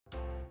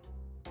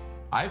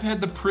I've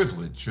had the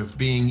privilege of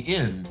being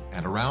in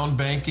and around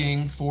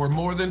banking for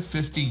more than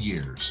 50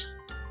 years.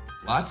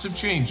 Lots of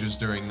changes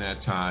during that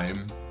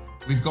time.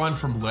 We've gone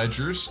from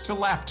ledgers to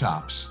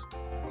laptops,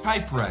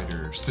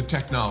 typewriters to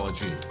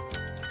technology.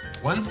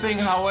 One thing,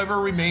 however,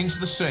 remains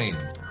the same.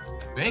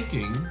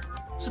 Banking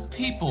is a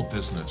people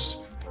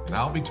business, and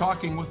I'll be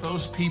talking with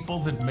those people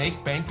that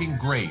make banking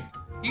great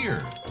here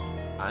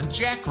on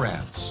Jack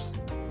Rants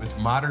with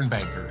Modern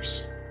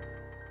Bankers.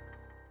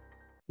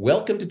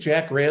 Welcome to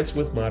Jack Rants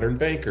with Modern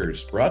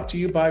Bankers, brought to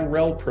you by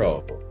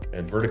RelPro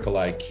and Vertical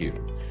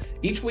IQ.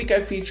 Each week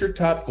I feature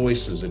top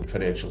voices in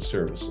financial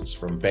services,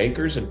 from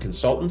bankers and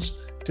consultants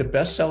to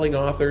best-selling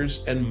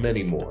authors and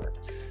many more.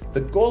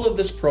 The goal of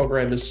this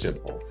program is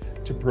simple: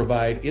 to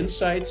provide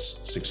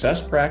insights,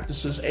 success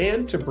practices,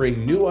 and to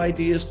bring new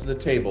ideas to the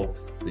table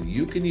that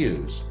you can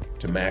use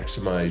to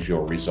maximize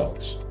your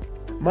results.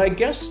 My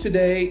guest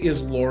today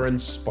is Lauren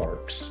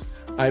Sparks.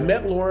 I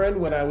met Lauren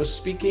when I was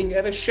speaking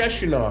at a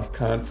Sheshanoff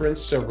conference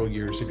several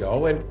years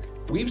ago, and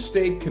we've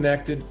stayed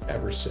connected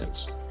ever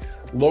since.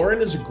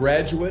 Lauren is a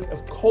graduate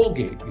of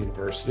Colgate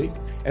University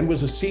and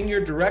was a senior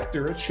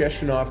director at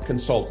Sheshanoff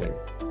Consulting.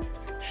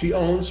 She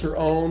owns her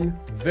own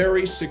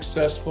very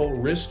successful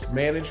risk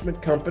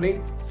management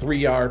company,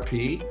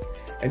 3RP,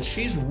 and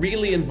she's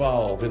really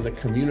involved in the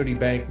community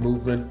bank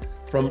movement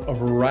from a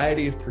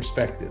variety of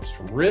perspectives,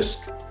 from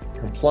risk,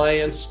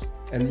 compliance,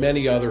 and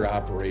many other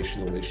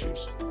operational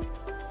issues.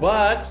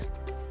 But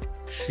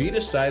she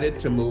decided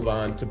to move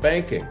on to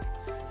banking.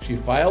 She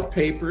filed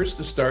papers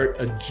to start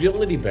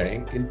Agility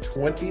Bank in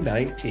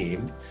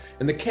 2019,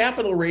 and the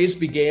capital raise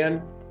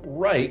began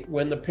right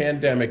when the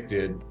pandemic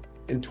did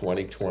in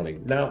 2020.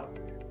 Now,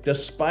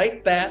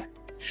 despite that,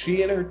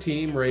 she and her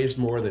team raised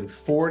more than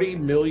 $40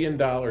 million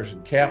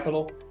in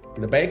capital,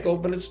 and the bank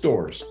opened its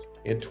doors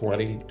in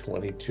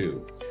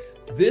 2022.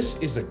 This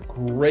is a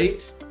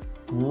great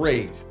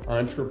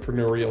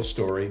entrepreneurial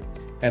story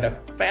and a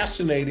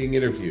fascinating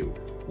interview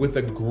with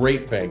a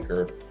great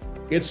banker.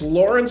 It's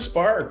Lauren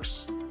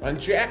Sparks on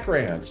Jack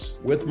Rants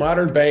with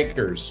Modern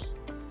Bankers.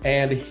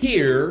 And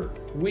here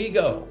we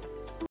go.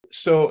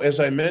 So as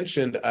I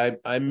mentioned,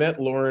 I met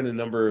Lauren a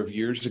number of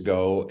years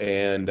ago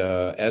and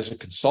as a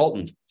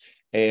consultant,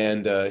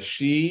 and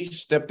she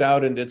stepped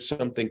out and did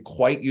something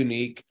quite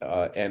unique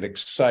and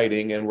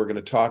exciting, and we're going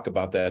to talk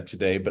about that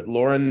today. But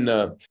Lauren,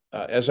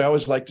 as I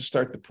always like to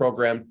start the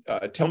program,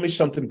 tell me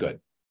something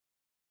good.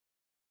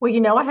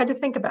 Well, I had to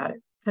think about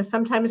it, because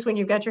sometimes when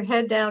you've got your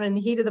head down in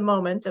the heat of the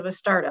moment of a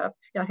startup,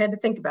 I had to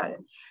think about it.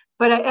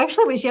 But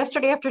it was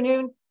yesterday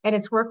afternoon, and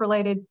it's work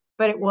related,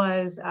 but it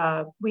was,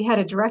 we had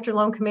a director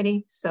loan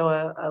committee, so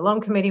a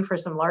loan committee for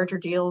some larger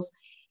deals,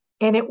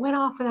 and it went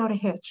off without a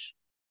hitch.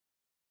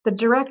 The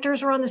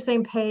directors were on the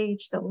same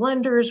page. The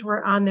lenders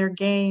were on their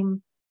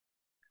game.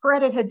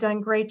 Credit had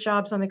done great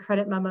jobs on the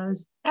credit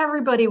memos.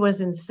 Everybody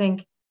was in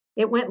sync.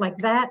 It went like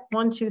that,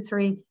 1, 2,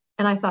 3.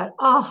 And I thought,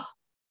 oh,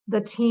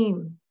 the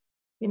team,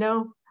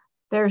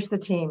 there's the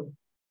team.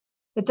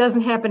 It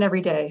doesn't happen every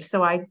day.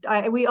 So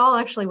we all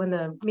actually, when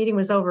the meeting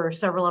was over,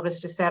 several of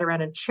us just sat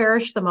around and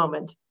cherished the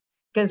moment,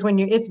 because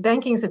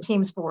banking's a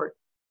team sport.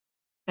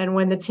 And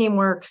when the team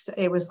works,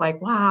 it was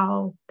like,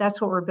 wow, that's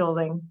what we're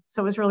building.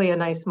 So it was really a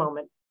nice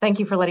moment. Thank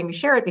you for letting me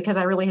share it, because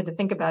I really had to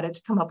think about it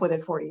to come up with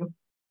it for you.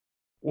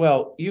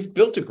 Well, you've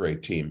built a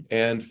great team,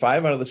 and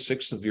 5 out of the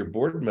 6 of your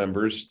board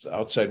members,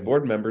 outside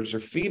board members, are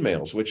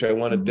females, which I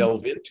want to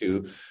delve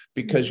into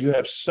because you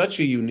have such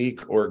a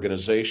unique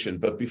organization.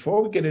 But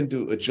before we get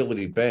into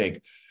Agility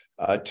Bank,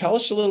 tell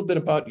us a little bit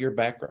about your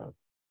background.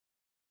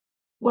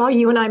 Well,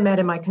 you and I met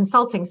in my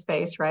consulting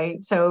space,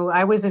 right? So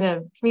I was in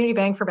a community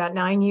bank for about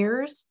 9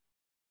 years,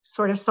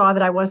 sort of saw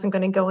that I wasn't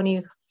going to go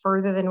any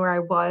further than where I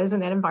was in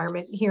that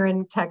environment here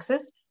in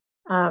Texas.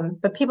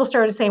 But people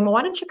started saying, well,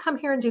 why don't you come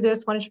here and do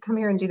this? Why don't you come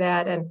here and do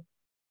that? And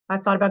I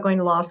thought about going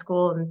to law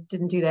school and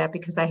didn't do that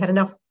because I had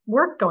enough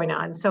work going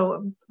on.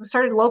 So I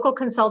started local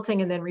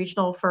consulting and then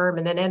regional firm,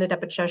 and then ended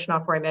up at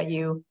Sheshanoff, where I met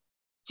you,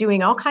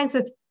 doing all kinds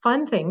of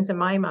fun things in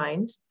my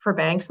mind for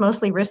banks,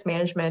 mostly risk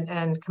management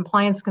and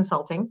compliance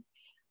consulting,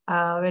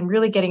 and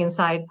really getting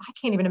inside. I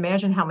can't even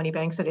imagine how many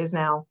banks it is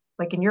now.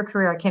 Like in your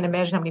career, I can't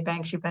imagine how many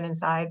banks you've been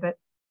inside, but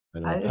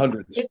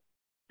hundreds.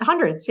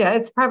 Hundreds, yeah.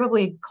 It's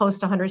probably close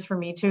to hundreds for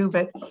me too.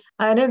 But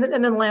and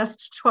then the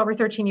last 12 or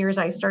 13 years,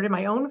 I started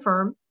my own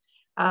firm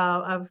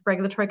of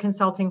regulatory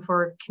consulting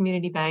for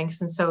community banks.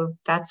 And so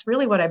that's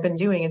really what I've been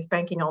doing. It's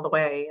banking all the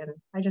way, and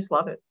I just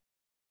love it.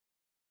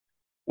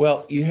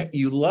 Well,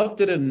 you loved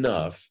it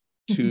enough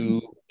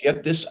to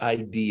get this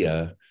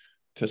idea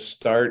to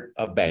start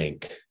a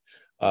bank.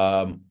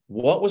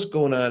 What was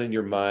going on in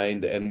your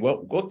mind, and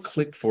what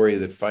clicked for you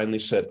that finally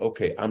said,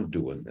 okay, I'm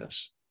doing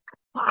this?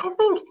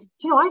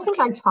 I think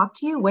I talked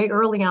to you way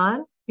early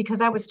on, because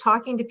I was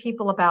talking to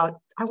people about,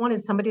 I wanted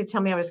somebody to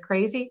tell me I was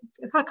crazy.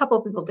 A couple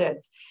of people did,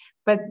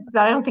 but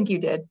I don't think you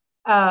did.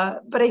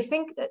 But I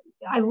think that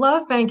I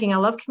love banking. I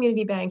love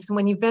community banks. And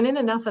when you've been in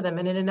enough of them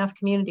and in enough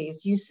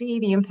communities, you see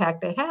the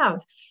impact they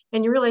have,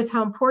 and you realize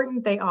how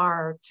important they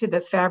are to the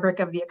fabric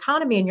of the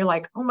economy. And you're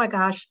like, oh my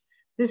gosh,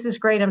 this is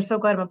great. I'm so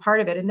glad I'm a part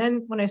of it. And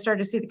then when I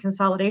started to see the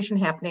consolidation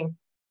happening,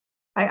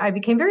 I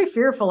became very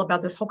fearful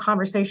about this whole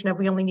conversation of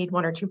we only need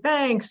one or two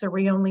banks, or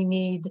we only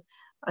need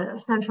a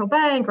central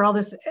bank, or all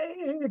this.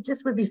 It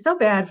just would be so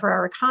bad for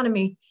our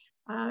economy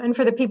and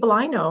for the people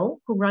I know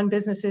who run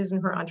businesses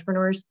and who are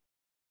entrepreneurs.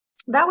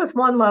 That was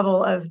one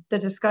level of the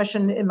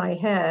discussion in my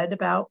head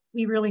about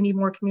we really need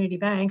more community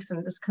banks,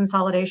 and this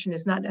consolidation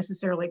is not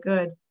necessarily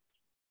good.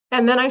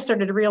 And then I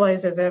started to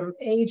realize as I'm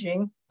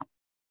aging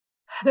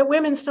that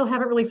women still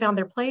haven't really found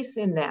their place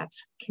in that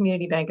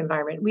community bank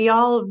environment. We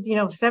all,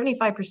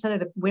 75% of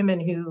the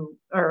women who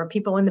are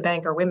people in the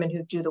bank are women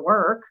who do the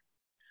work,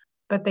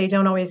 but they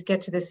don't always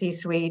get to the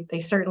C-suite. They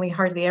certainly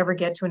hardly ever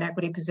get to an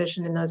equity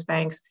position in those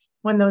banks.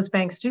 When those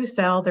banks do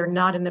sell, they're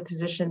not in a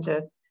position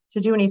to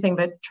do anything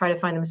but try to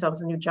find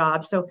themselves a new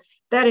job. So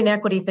that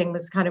inequity thing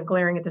was kind of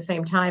glaring at the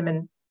same time.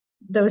 And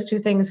those two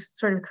things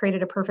sort of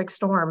created a perfect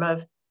storm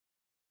of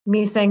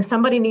me saying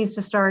somebody needs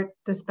to start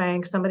this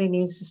bank, somebody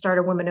needs to start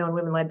a women-owned,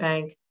 women-led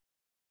bank.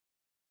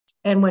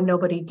 And when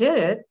nobody did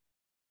it,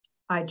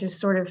 I just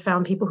sort of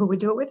found people who would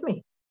do it with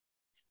me.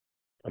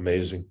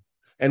 Amazing.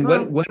 And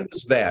when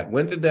was that?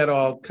 When did that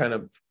all kind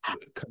of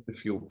come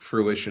to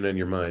fruition in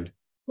your mind?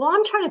 Well,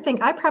 I'm trying to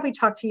think. I probably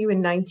talked to you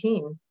in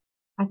 19.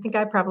 I think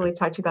I probably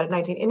talked to you about it in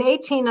 19. In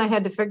 18, I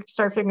had to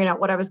start figuring out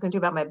what I was going to do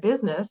about my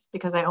business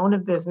because I own a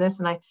business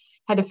and I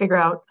had to figure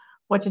out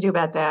what to do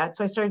about that.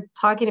 So I started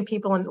talking to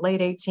people in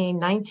late 18,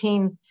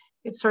 19,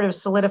 it sort of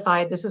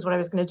solidified this is what I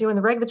was going to do. And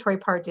the regulatory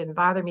part didn't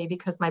bother me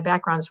because my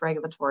background's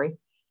regulatory.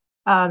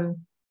 So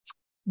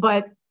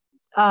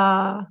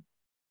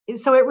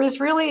it was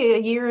really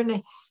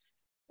a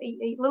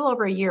little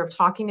over a year of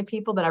talking to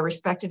people that I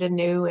respected and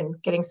knew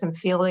and getting some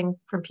feeling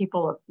from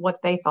people of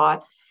what they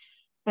thought.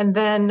 And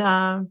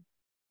then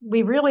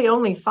we really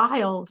only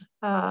filed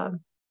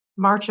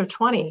March of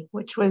 20,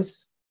 which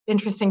was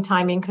interesting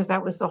timing because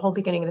that was the whole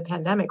beginning of the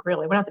pandemic,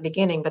 really. Well, not the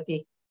beginning, but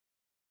the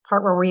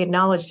part where we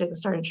acknowledged it and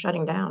started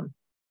shutting down.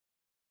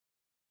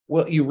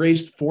 Well, you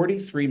raised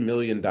 $43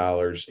 million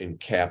in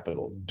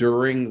capital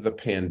during the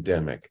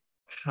pandemic.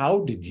 How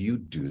did you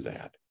do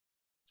that?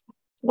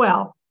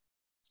 Well,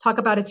 talk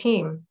about a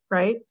team,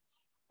 right?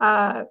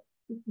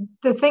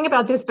 The thing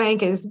about this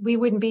bank is we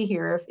wouldn't be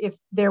here if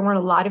there weren't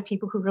a lot of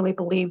people who really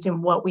believed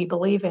in what we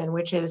believe in,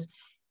 which is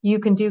you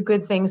can do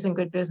good things and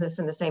good business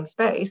in the same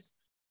space,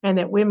 and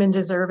that women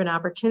deserve an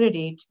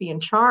opportunity to be in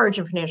charge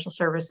of financial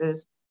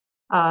services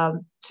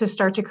to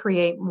start to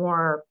create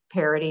more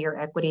parity or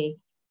equity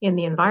in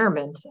the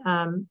environment.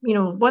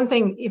 One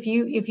thing, if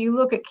you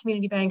look at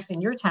community banks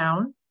in your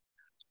town,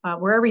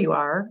 wherever you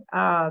are,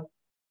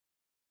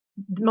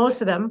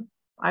 most of them,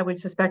 I would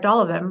suspect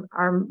all of them,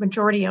 are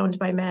majority owned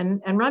by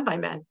men and run by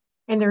men.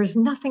 And there's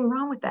nothing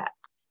wrong with that.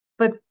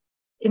 But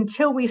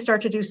until we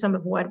start to do some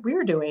of what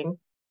we're doing,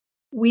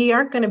 we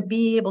aren't going to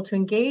be able to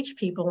engage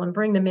people and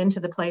bring them into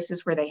the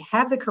places where they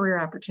have the career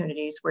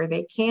opportunities, where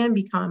they can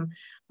become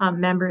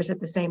members at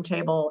the same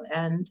table,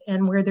 and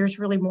where there's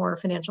really more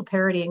financial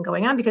parity and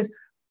going on, because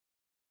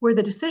where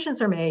the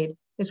decisions are made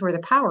is where the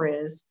power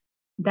is.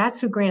 That's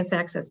who grants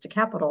access to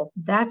capital.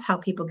 That's how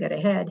people get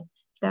ahead.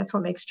 That's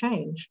what makes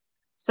change.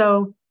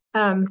 So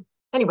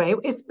anyway,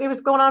 it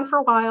was going on for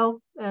a while,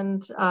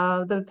 and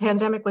the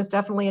pandemic was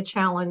definitely a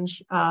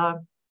challenge.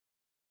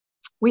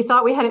 We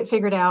thought we had it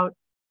figured out.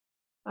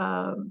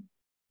 And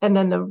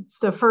then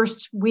the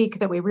first week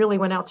that we really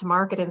went out to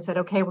market and said,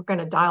 okay, we're going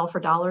to dial for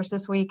dollars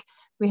this week,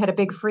 we had a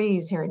big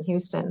freeze here in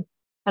Houston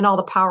and all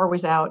the power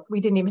was out.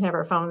 We didn't even have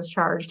our phones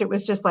charged. It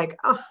was just like,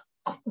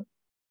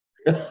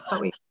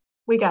 but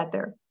we got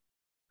there.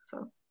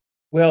 So.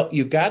 Well,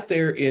 you got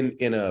there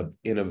in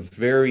a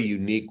very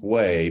unique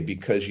way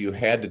because you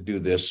had to do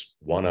this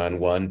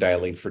one-on-one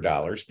dialing for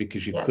dollars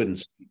because you couldn't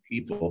see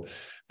people.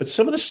 But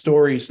some of the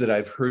stories that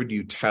I've heard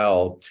you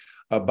tell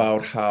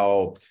about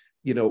how,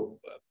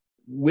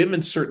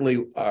 women certainly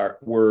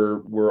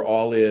were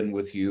all in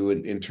with you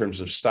in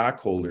terms of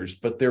stockholders,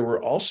 but there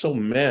were also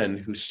men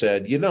who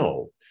said,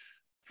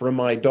 for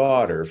my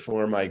daughter,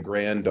 for my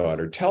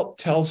granddaughter, tell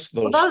us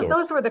those stories.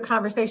 Those were the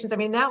conversations. I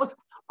mean,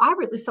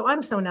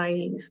 I'm so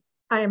naive.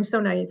 I am so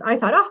naive. I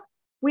thought,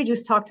 we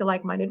just talked to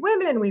like-minded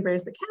women. We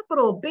raised the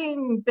capital,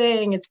 bing,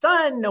 bang, it's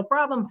done, no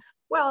problem.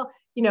 Well,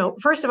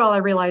 first of all, I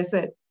realized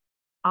that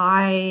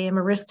I am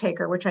a risk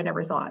taker, which I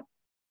never thought.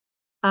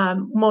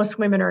 Most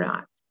women are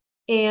not.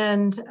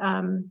 And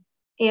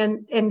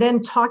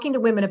then talking to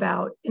women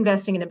about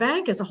investing in a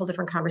bank is a whole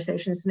different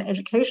conversation. It's an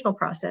educational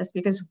process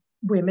because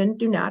women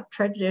do not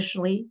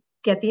traditionally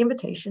get the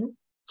invitation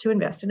to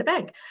invest in a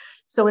bank.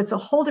 So it's a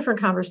whole different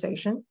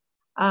conversation.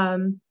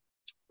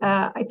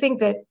 I think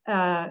that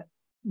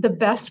the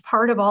best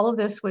part of all of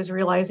this was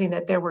realizing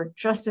that there were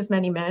just as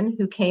many men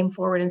who came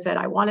forward and said,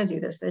 I want to do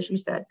this, as you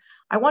said.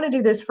 I want to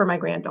do this for my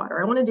granddaughter.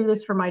 I want to do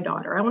this for my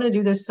daughter. I want to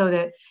do this so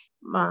that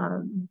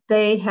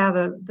they have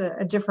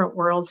a different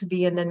world to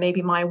be in than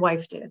maybe my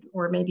wife did,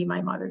 or maybe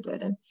my mother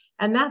did.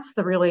 And that's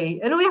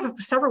and we have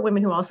several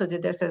women who also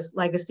did this as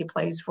legacy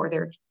plays for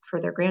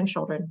their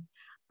grandchildren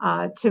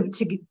and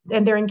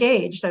they're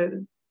engaged.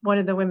 one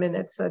of the women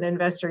that's an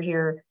investor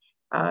here,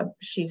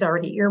 she's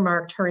already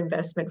earmarked her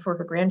investment for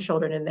her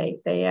grandchildren, and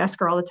they ask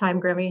her all the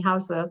time, Grammy,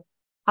 how's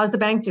the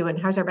bank doing?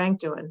 How's our bank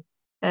doing?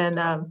 And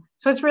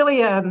so it's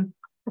really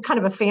kind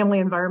of a family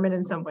environment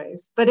in some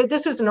ways. But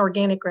this was an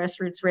organic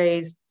grassroots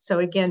raise. So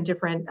again,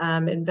 different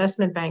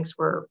investment banks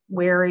were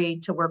wary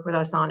to work with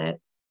us on it.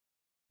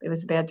 It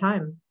was a bad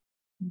time,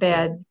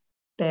 bad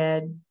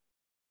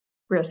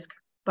risk,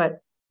 but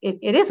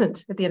it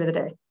isn't at the end of the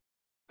day.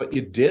 But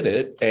you did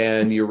it,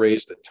 and you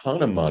raised a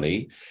ton of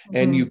money,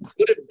 and you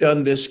could have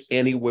done this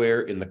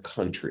anywhere in the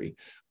country.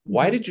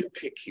 Why did you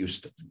pick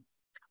Houston?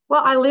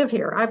 Well, I live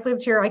here. I've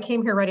lived here. I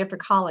came here right after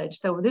college.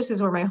 So this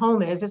is where my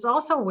home is. It's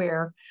also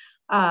where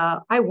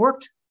I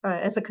worked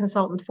as a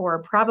consultant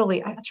for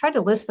I tried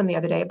to list them the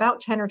other day,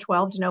 about 10 or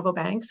 12 de novo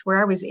banks where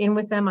I was in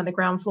with them on the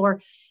ground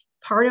floor,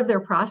 part of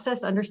their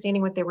process,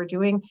 understanding what they were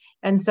doing.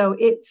 And so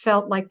it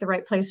felt like the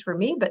right place for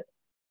me, but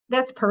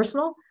that's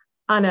personal.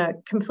 On a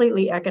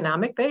completely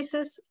economic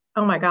basis,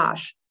 oh my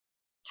gosh,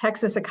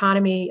 Texas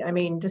economy, I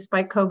mean,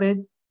 despite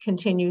COVID,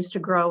 continues to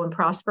grow and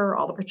prosper.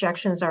 All the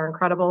projections are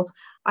incredible.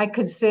 I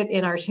could sit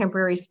in our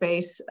temporary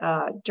space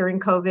during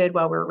COVID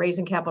while we were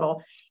raising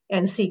capital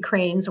and see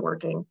cranes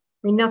working.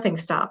 I mean, nothing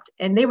stopped.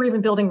 And they were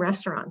even building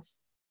restaurants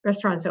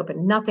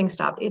open, nothing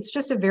stopped. It's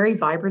just a very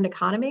vibrant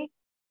economy.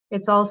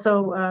 It's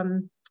also,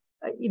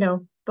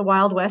 the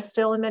Wild West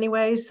still in many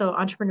ways. So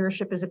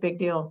entrepreneurship is a big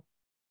deal.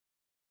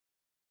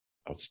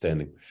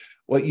 Outstanding.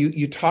 Well,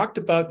 you talked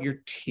about your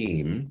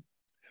team,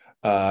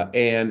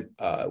 and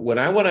when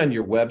I went on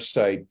your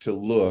website to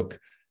look,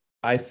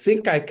 I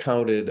think I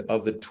counted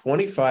of the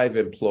 25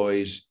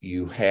 employees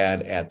you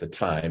had at the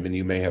time, and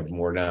you may have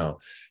more now,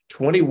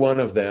 21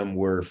 of them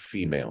were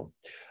female.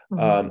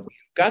 You've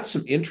got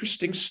some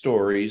interesting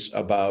stories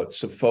about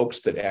some folks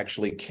that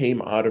actually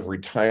came out of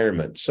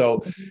retirement.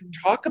 So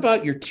talk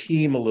about your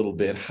team a little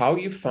bit, how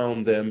you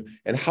found them,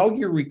 and how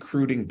you're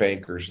recruiting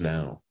bankers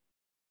now.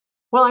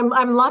 Well,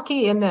 I'm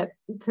lucky in that,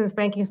 since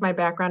banking is my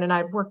background and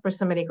I've worked with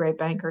so many great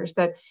bankers,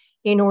 that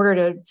in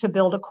order to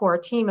build a core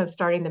team of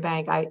starting the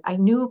bank, I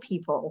knew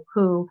people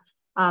who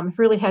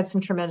really had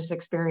some tremendous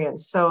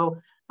experience.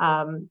 So,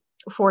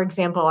 for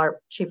example,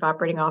 our chief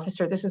operating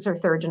officer, this is her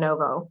third de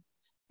novo,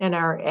 and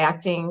our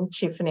acting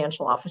chief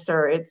financial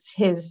officer, it's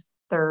his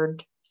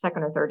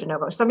second or third de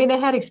novo. So, I mean,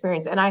 they had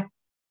experience, and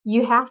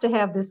you have to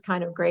have this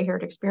kind of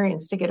gray-haired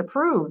experience to get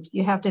approved.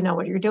 You have to know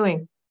what you're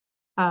doing.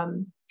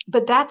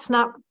 But that's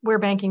not where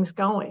banking's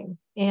going.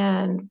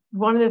 And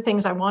one of the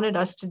things I wanted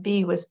us to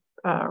be was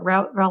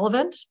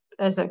relevant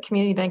as a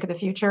community bank of the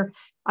future,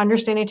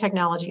 understanding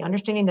technology,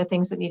 understanding the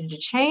things that needed to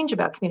change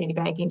about community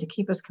banking to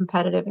keep us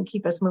competitive and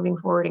keep us moving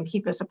forward and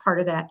keep us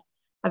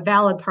a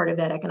valid part of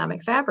that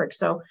economic fabric.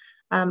 So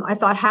I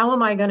thought, how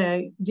am I going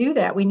to do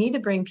that? We need to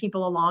bring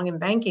people along in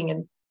banking,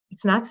 and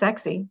it's not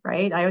sexy,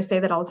 right? I always say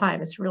that all the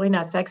time. It's really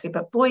not sexy,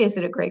 but boy, is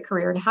it a great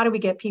career. And how do we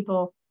get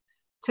people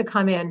to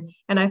come in?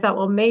 And I thought,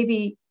 well,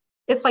 maybe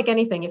it's like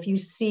anything. If you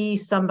see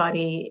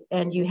somebody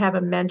and you have a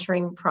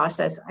mentoring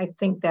process, I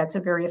think that's a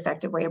very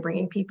effective way of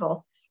bringing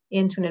people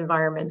into an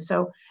environment.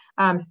 So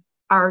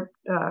our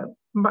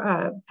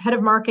head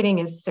of marketing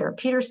is Sarah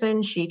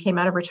Peterson. She came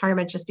out of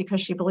retirement just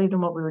because she believed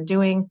in what we were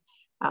doing.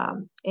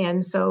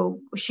 And so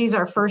she's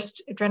our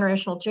first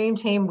generational dream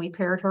team. We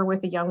paired her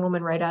with a young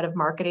woman right out of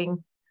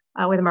marketing,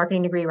 with a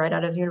marketing degree right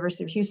out of the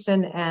University of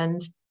Houston.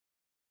 And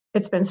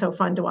it's been so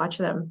fun to watch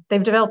them.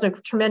 They've developed a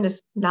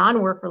tremendous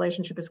non-work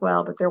relationship as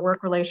well, but their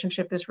work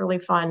relationship is really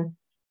fun.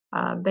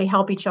 They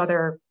help each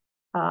other.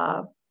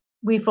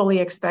 We fully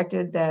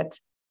expected that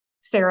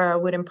Sarah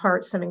would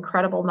impart some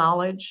incredible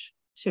knowledge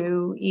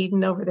to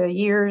Eden over the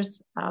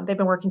years. They've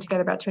been working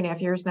together about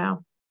 2.5 years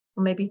now,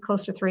 or maybe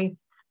close to 3.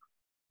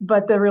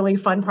 But the really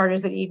fun part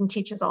is that Eden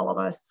teaches all of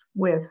us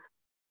with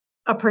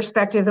a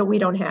perspective that we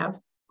don't have.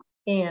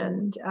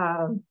 And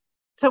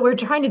so we're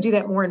trying to do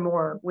that more and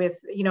more with,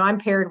 I'm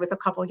paired with a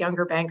couple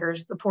younger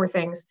bankers, the poor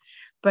things,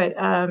 but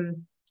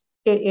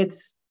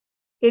it's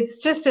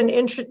just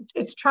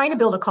it's trying to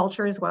build a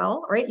culture as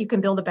well, right? You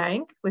can build a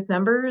bank with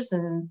numbers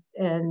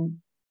and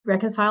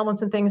reconcile on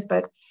some things,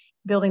 but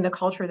building the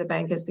culture of the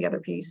bank is the other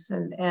piece.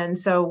 And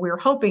so we're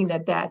hoping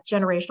that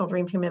generational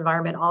dream team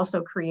environment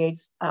also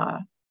creates a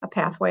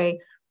pathway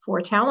for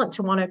talent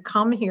to want to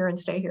come here and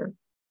stay here.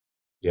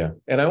 Yeah.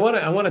 And I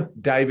want to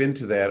dive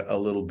into that a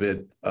little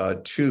bit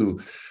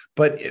too.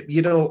 But,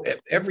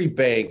 every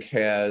bank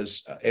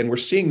has, and we're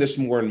seeing this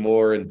more and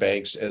more in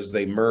banks as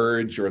they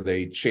merge or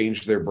they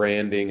change their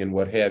branding and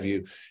what have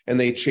you, and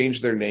they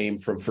change their name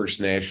from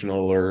First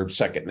National or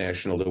Second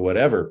National to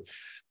whatever.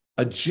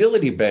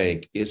 Agility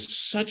Bank is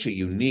such a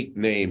unique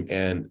name.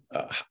 And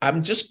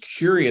I'm just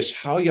curious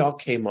how y'all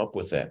came up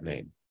with that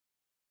name.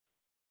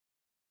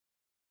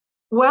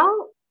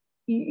 Well,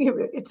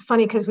 it's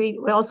funny because we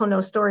also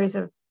know stories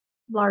of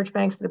large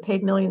banks that have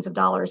paid millions of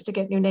dollars to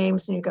get new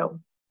names, and you go,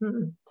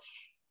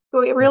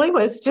 So it really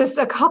was just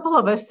a couple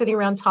of us sitting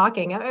around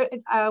talking.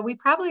 We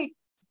probably,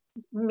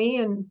 me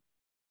and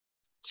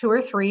 2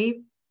 or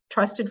 3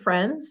 trusted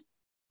friends,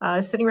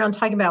 sitting around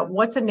talking about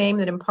what's a name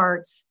that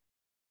imparts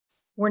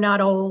we're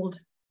not old,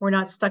 we're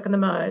not stuck in the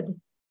mud,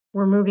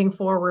 we're moving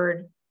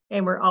forward,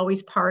 and we're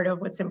always part of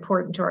what's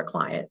important to our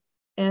client.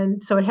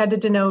 And so it had to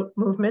denote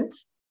movement.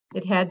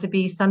 It had to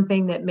be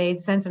something that made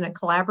sense in a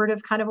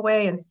collaborative kind of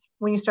way. And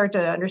when you start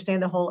to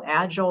understand the whole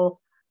agile,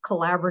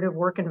 collaborative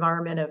work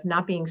environment of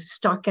not being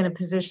stuck in a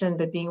position,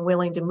 but being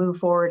willing to move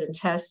forward and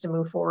test and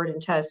move forward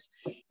and test,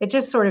 it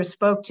just sort of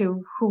spoke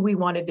to who we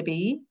wanted to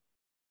be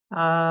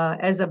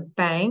as a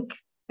bank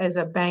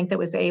that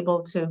was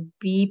able to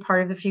be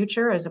part of the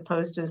future as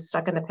opposed to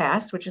stuck in the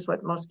past, which is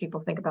what most people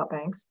think about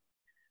banks,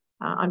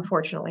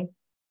 unfortunately.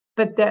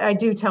 But I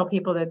do tell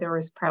people that there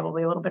was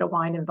probably a little bit of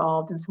wine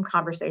involved in some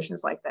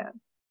conversations like that.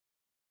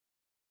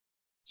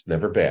 It's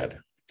never bad.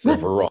 It's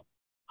never wrong.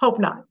 Hope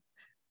not.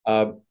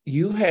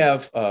 You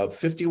have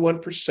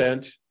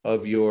 51%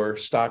 of your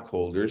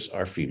stockholders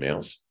are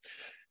females.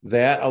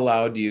 That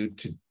allowed you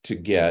to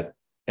get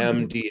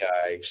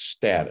MDI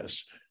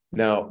status.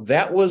 Now,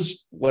 that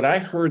was when I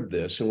heard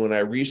this and when I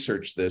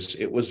researched this,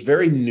 it was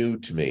very new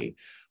to me.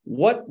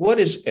 What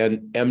is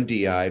an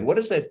MDI and what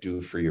does that do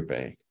for your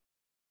bank?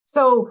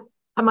 So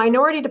a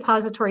Minority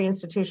Depository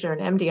Institution, or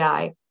an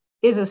MDI,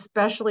 is a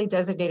specially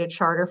designated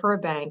charter for a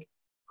bank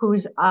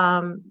who's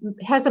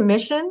has a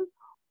mission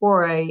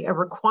or a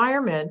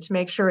requirement to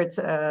make sure it's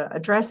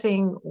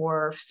addressing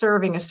or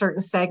serving a certain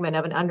segment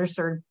of an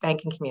underserved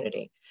banking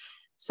community.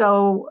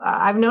 So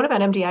I've known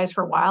about MDIs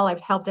for a while.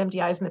 I've helped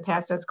MDIs in the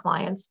past as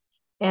clients,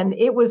 and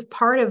it was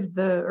part of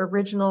the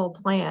original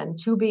plan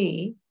to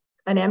be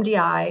an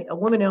MDI, a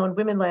woman-owned,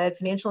 women-led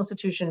financial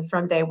institution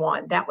from day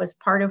one. That was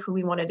part of who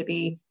we wanted to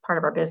be, part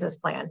of our business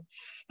plan.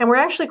 And we're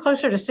actually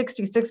closer to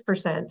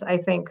 66%, I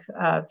think,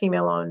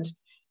 female-owned.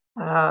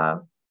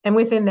 And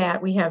within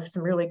that, we have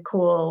some really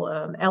cool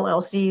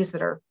LLCs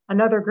that are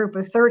another group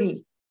of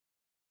 30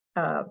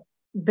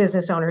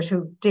 business owners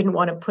who didn't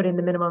want to put in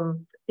the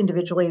minimum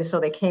individually,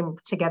 so they came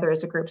together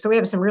as a group. So we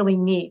have some really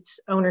neat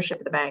ownership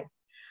of the bank.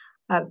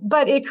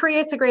 But it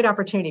creates a great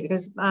opportunity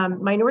because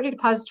minority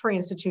depository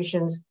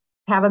institutions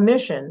have a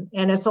mission,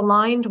 and it's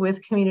aligned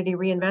with Community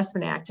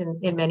Reinvestment Act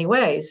in many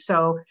ways.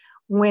 So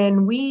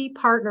when we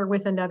partner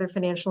with another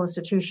financial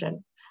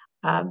institution,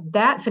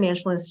 that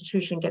financial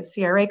institution gets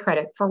CRA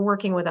credit for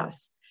working with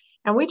us.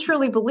 And we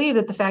truly believe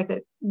that the fact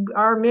that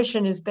our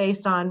mission is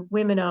based on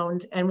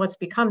women-owned and what's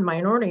become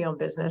minority-owned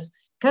business,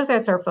 because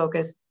that's our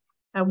focus,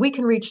 we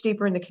can reach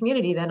deeper in the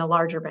community than a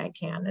larger bank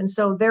can. And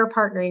so their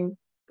partnering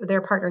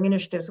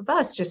initiatives with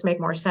us just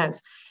make more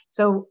sense.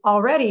 So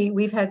already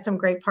we've had some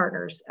great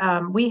partners.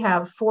 We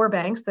have 4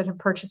 banks that have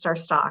purchased our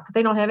stock.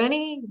 They don't have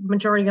any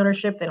majority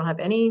ownership. They don't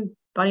have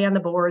anybody on the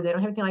board. They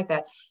don't have anything like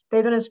that.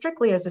 They've done it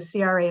strictly as a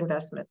CRA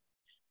investment.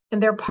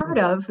 And they're part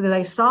of,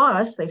 they saw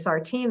us, they saw our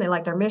team, they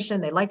liked our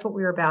mission, they liked what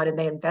we were about, and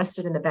they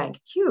invested in the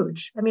bank.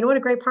 Huge. I mean, what a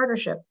great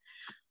partnership.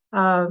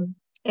 And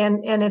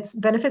it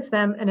benefits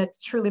them, and it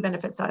truly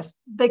benefits us.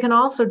 They can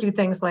also do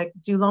things like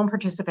do loan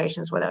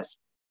participations with us,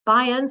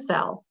 buy and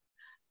sell.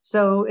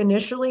 So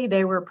initially,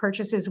 they were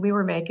purchases we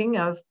were making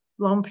of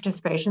loan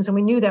participations, and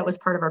we knew that was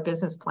part of our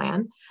business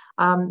plan.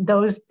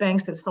 Those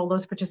banks that sold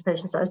those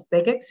participations to us,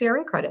 they get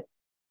CRA credit.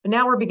 But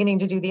now we're beginning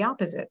to do the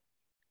opposite.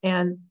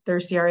 And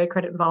there's CRA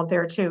credit involved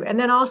there too. And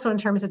then also in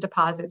terms of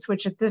deposits,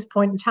 which at this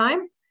point in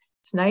time,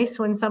 it's nice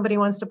when somebody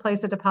wants to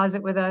place a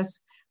deposit with us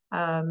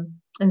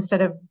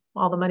instead of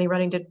all the money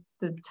running to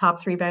the top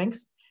 3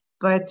 banks.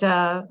 But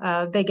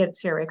they get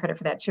CRA credit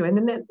for that too.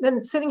 And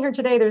then sitting here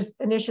today, there's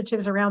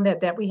initiatives around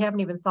that we haven't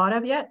even thought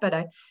of yet.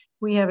 But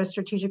we have a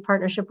strategic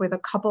partnership with a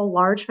couple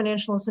large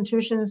financial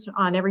institutions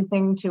on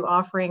everything to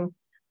offering,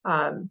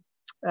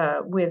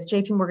 with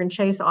JP Morgan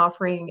Chase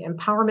offering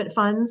empowerment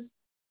funds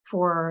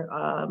for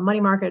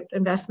money market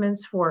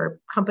investments for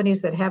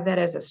companies that have that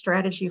as a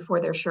strategy for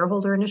their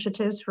shareholder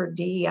initiatives for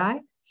DEI,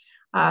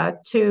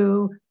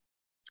 to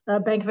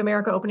Bank of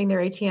America opening their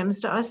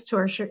ATMs to us,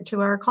 to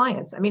our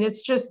clients. I mean,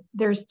 it's just,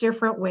 there's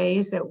different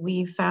ways that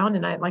we've found,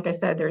 and like I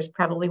said, there's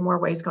probably more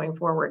ways going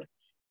forward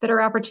that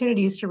are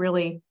opportunities to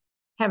really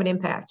have an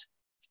impact.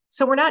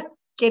 So we're not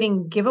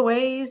getting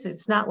giveaways.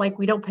 It's not like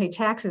we don't pay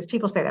taxes.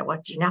 People say that,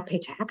 what, do you not pay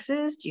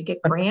taxes? Do you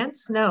get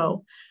grants?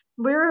 No.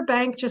 We're a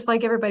bank just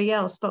like everybody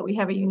else, but we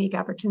have a unique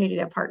opportunity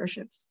to have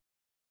partnerships.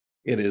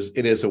 It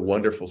is a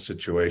wonderful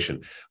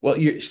situation. Well,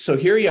 so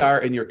here you are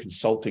in your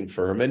consulting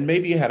firm, and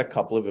maybe you had a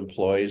couple of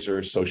employees or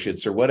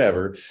associates or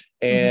whatever,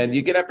 and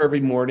you get up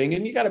every morning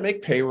and you got to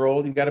make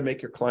payroll, you got to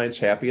make your clients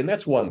happy, and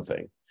that's one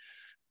thing.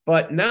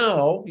 But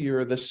now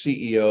you're the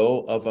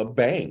CEO of a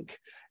bank,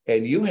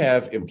 and you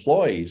have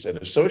employees and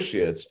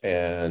associates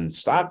and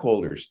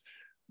stockholders.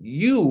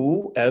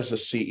 You, as a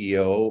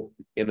CEO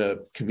in a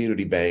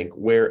community bank,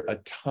 wear a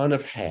ton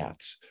of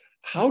hats.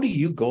 How do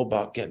you go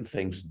about getting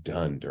things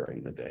done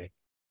during the day?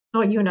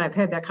 Oh, you and I have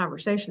had that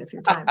conversation a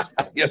few times.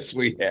 Yes,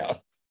 we have.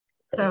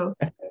 So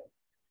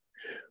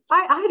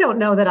I don't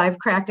know that I've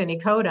cracked any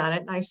code on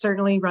it. I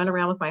certainly run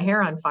around with my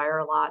hair on fire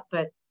a lot,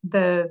 but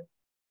it's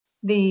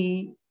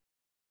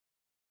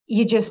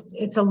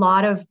a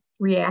lot of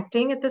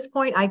reacting at this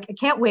point. I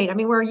can't wait. I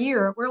mean,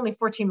 we're only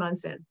 14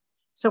 months in.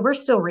 So we're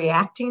still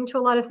reacting to a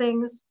lot of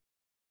things.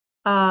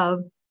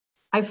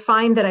 I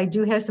find that I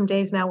do have some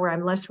days now where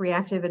I'm less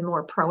reactive and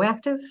more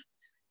proactive.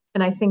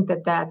 And I think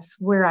that that's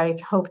where I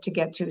hope to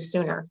get to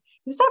sooner.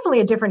 It's definitely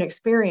a different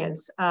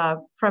experience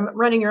from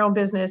running your own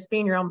business,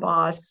 being your own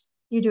boss.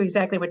 You do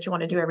exactly what you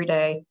want to do every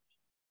day,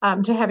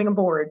 to having a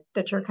board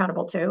that you're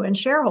accountable to and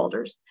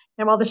shareholders.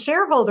 And while the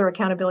shareholder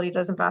accountability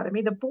doesn't bother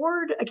me, the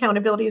board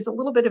accountability is a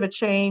little bit of a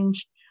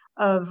change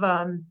of,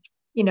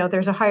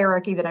 there's a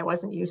hierarchy that I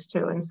wasn't used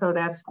to. And so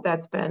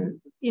that's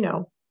been,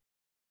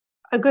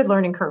 a good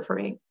learning curve for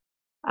me.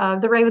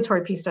 The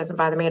regulatory piece doesn't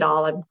bother me at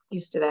all. I'm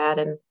used to that.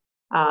 And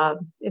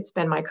it's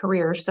been my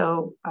career.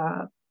 So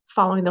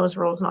following those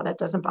rules and all that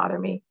doesn't bother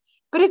me.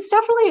 But it's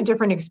definitely a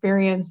different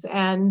experience.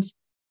 And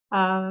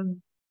I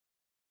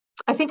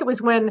think it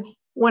was when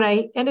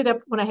I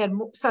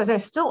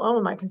still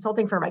own my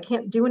consulting firm. I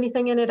can't do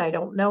anything in it. I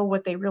don't know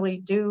what they really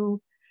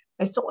do.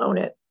 I still own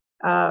it.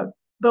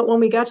 But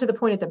when we got to the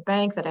point at the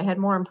bank that I had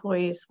more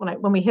employees,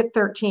 when we hit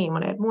 13,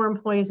 when I had more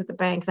employees at the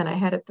bank than I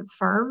had at the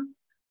firm,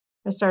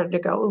 I started to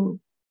go, ooh,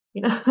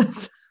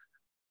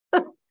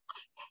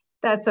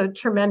 that's a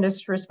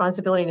tremendous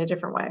responsibility in a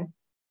different way.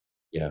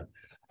 Yeah.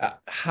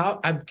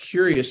 I'm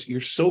curious,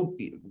 you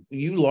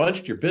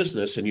launched your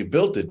business and you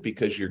built it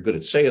because you're good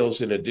at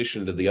sales in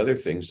addition to the other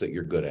things that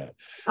you're good at.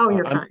 Oh,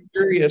 you're I'm fine.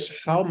 curious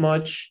how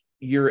much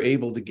you're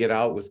able to get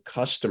out with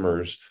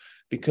customers,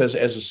 because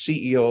as a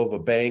CEO of a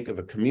bank, of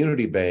a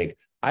community bank,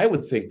 I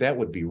would think that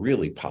would be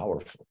really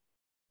powerful.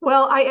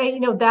 Well,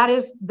 that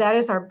is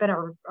been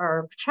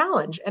our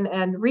challenge,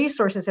 and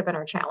resources have been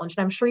our challenge.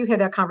 And I'm sure you had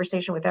that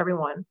conversation with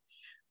everyone.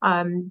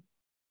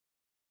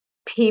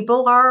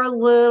 People are a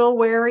little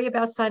wary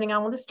about signing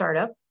on with a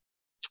startup,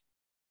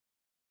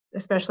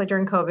 especially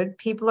during COVID.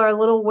 People are a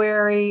little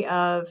wary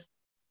of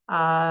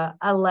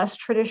a less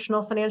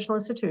traditional financial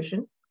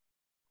institution.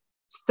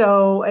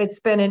 So it's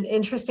been an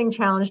interesting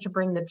challenge to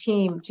bring the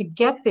team, to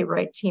get the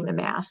right team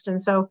amassed. And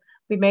so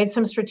we made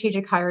some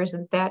strategic hires,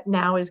 and that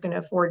now is going to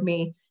afford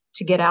me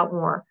to get out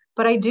more.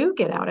 But I do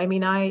get out. I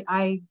mean,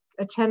 I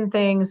attend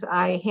things.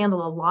 I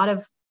handle a lot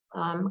of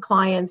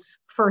clients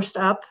first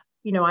up.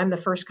 I'm the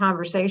first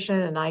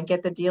conversation, and I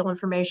get the deal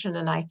information,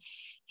 and I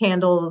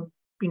handle,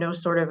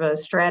 sort of a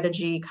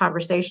strategy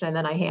conversation, and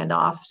then I hand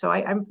off. So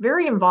I'm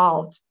very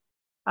involved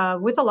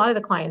with a lot of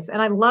the clients, and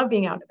I love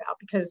being out and about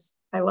because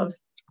I love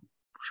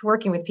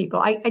working with people.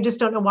 I just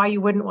don't know why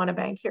you wouldn't want to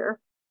bank here.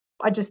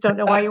 I just don't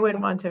know why you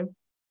wouldn't want to.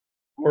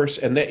 Of course,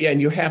 and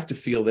you have to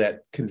feel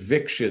that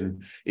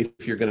conviction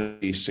if you're going to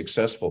be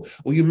successful.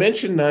 Well, you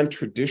mentioned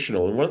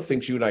non-traditional, and one of the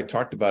things you and I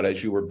talked about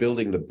as you were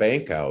building the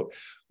bank out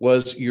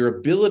was your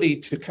ability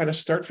to kind of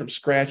start from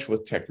scratch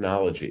with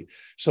technology.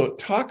 So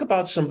talk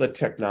about some of the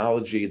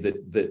technology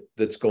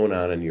that's going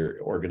on in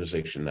your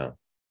organization now.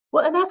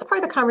 Well, and that's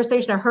part of the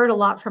conversation I heard a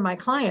lot from my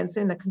clients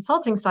in the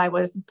consulting side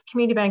was the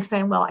community bank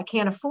saying, well, I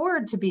can't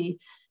afford to be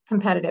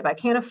competitive. I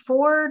can't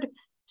afford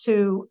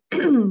to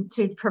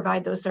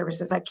provide those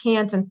services. I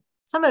can't. And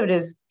some of it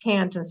is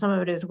can't, and some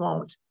of it is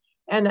won't.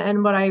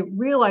 And what I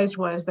realized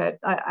was that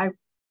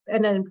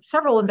and then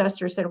several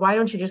investors said, why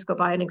don't you just go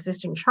buy an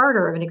existing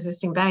charter of an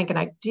existing bank? And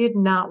I did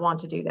not want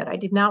to do that. I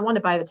did not want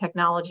to buy the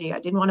technology. I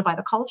didn't want to buy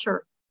the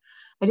culture.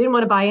 I didn't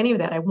want to buy any of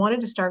that. I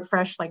wanted to start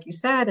fresh, like you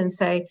said, and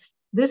say,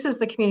 this is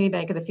the community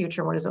bank of the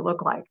future. What does it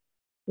look like?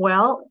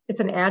 Well, it's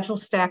an agile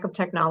stack of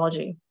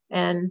technology,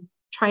 and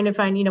trying to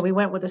find, we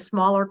went with a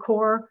smaller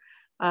core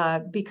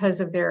because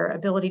of their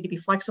ability to be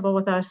flexible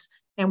with us.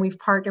 And we've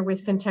partnered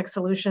with FinTech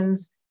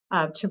Solutions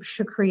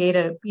to create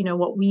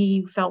what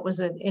we felt was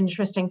an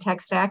interesting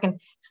tech stack. And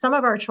some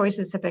of our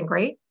choices have been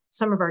great.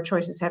 Some of our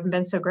choices haven't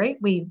been so great.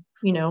 We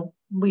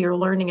are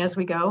learning as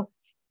we go.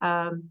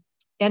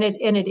 And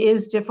it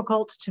is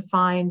difficult to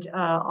find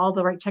all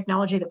the right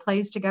technology that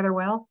plays together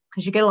well,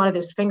 because you get a lot of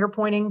this finger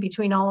pointing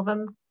between all of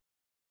them.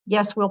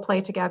 Yes, we'll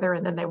play together,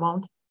 and then they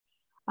won't.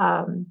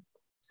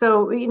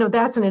 So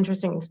that's an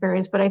interesting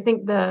experience. But I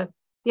think the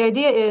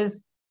idea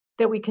is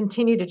that we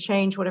continue to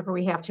change whatever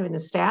we have to in the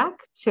stack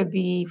to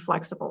be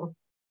flexible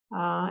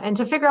and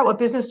to figure out what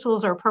business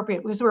tools are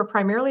appropriate, because we're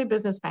primarily a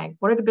business bank.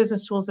 What are the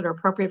business tools that are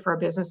appropriate for our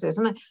businesses?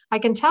 And I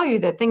can tell you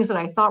that things that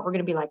I thought were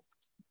going to be like,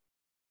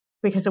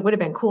 because it would have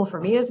been cool for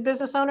me as a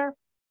business owner,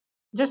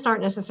 just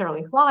aren't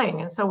necessarily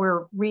flying. And so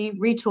we're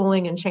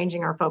retooling and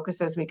changing our focus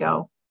as we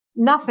go.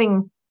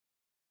 Nothing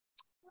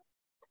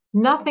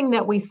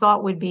that we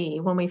thought would be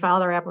when we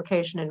filed our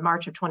application in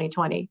March of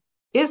 2020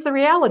 is the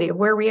reality of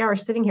where we are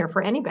sitting here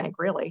for any bank,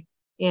 really,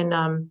 in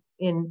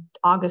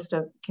August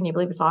of, can you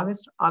believe it's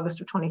August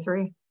of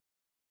 23.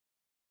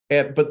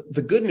 But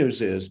the good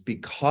news is,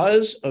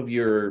 because of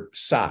your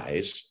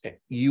size,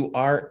 you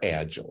are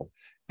agile.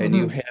 And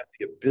you have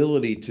the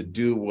ability to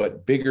do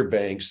what bigger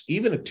banks,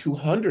 even a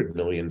 $200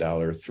 million,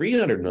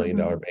 $300 million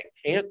bank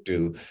can't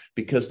do,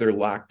 because they're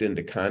locked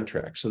into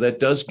contracts. So that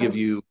does give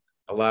you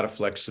a lot of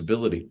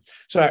flexibility.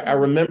 So I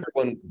remember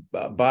when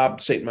Bob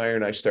St. Meyer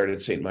and I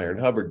started St. Meyer and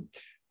Hubbard,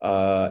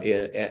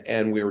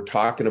 and we were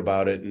talking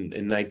about it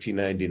in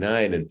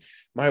 1999. And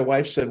my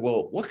wife said,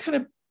 well, what kind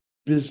of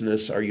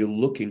business are you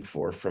looking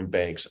for from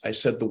banks? I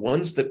said, the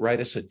ones that write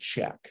us a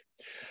check.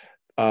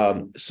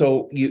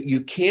 So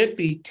you can't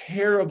be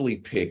terribly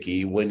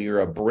picky when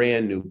you're a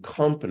brand new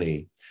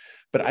company.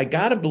 But I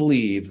got to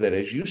believe that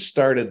as you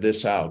started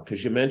this out,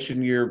 because you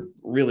mentioned you're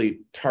really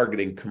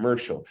targeting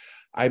commercial,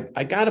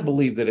 I got to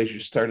believe that as you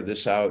started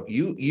this out,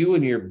 you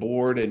and your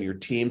board and your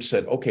team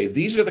said, okay,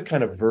 these are the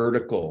kind of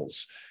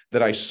verticals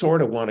that I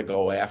sort of want to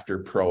go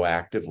after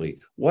proactively.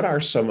 What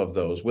are some of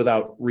those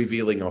without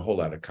revealing a whole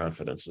lot of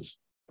confidences?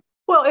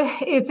 Well,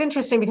 it's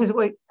interesting because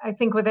what I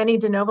think with any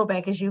de novo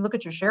bank is you look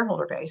at your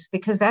shareholder base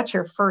because that's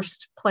your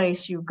first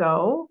place you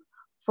go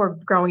for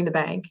growing the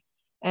bank.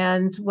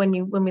 And when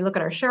we look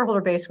at our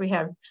shareholder base, we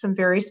have some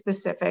very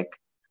specific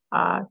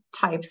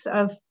types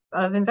of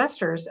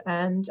investors,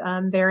 and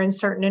they're in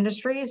certain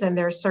industries, and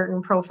there's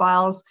certain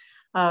profiles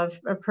of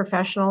a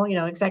professional,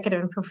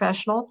 executive and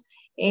professional,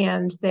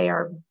 and they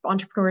are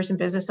entrepreneurs and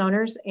business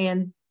owners,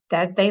 and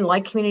that they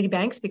like community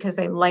banks because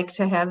they like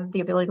to have the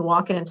ability to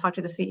walk in and talk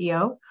to the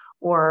CEO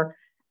or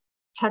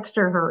text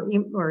her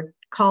or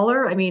call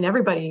her. I mean,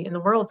 everybody in the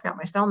world's got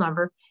my cell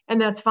number, and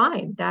that's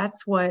fine.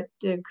 That's what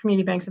the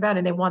community bank's about,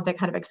 and they want that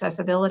kind of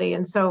accessibility.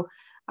 And so,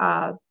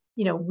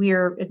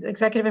 we're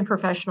executive and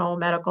professional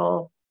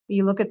medical.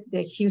 You look at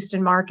the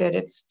Houston market;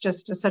 it's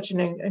just such an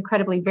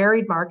incredibly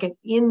varied market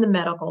in the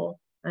medical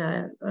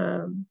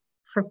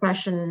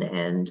profession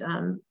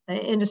and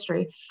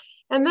industry.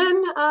 And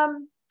then,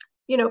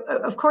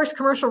 of course,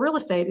 commercial real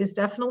estate is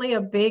definitely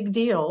a big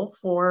deal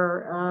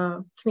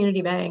for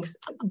community banks.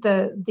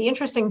 The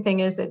interesting thing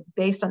is that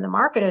based on the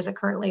market as it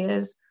currently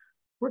is,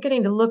 we're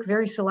getting to look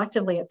very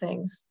selectively at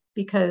things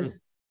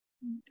because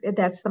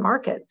that's the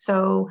market.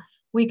 So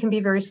we can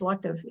be very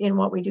selective in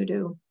what we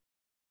do.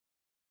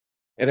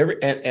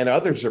 And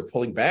others are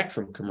pulling back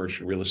from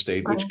commercial real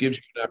estate, which gives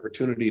you an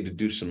opportunity to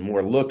do some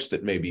more looks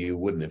that maybe you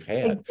wouldn't have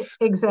had.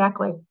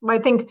 Exactly. I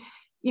think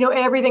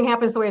everything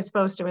happens the way it's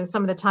supposed to. And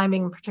some of the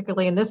timing,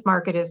 particularly in this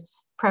market, is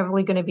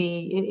probably going to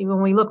be,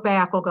 when we look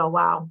back, we'll go,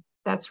 wow,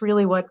 that's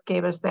really what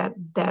gave us that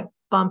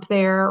bump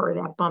there or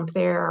that bump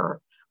there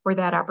or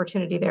that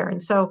opportunity there.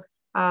 And so,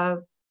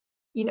 out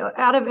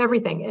of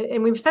everything,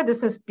 and we've said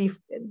this is,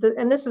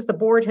 and this is the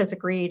board has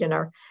agreed and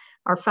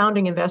our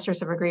founding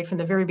investors have agreed from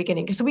the very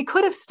beginning, because we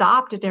could have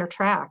stopped in our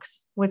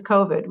tracks with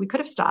COVID. We could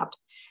have stopped.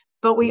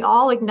 But we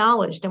all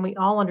acknowledged and we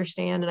all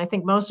understand, and I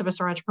think most of us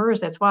are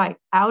entrepreneurs, that's why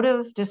out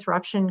of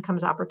disruption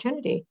comes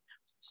opportunity.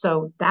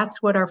 So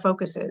that's what our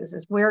focus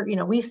is where,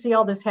 we see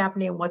all this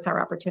happening and what's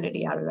our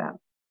opportunity out of that.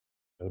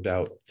 No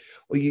doubt.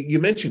 Well, you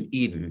mentioned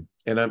Eden,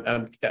 and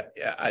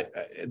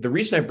the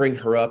reason I bring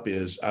her up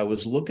is I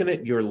was looking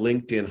at your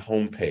LinkedIn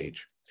homepage,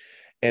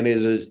 and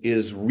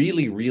is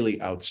really, really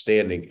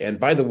outstanding. And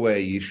by the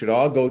way, you should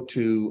all go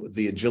to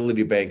the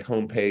Agility Bank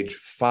homepage,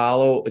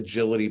 follow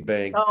Agility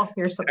Bank. Oh,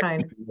 you're so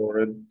kind.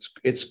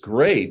 It's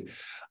great.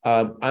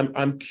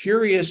 I'm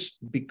curious,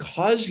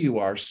 because you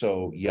are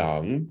so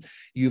young,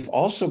 you've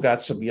also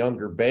got some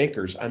younger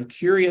bankers. I'm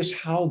curious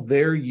how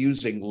they're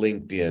using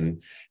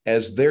LinkedIn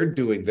as they're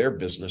doing their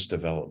business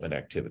development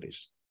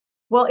activities.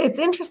 Well, it's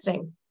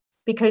interesting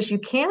because you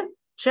can't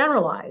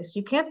generalize.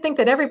 You can't think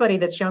that everybody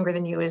that's younger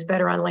than you is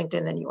better on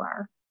LinkedIn than you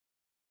are,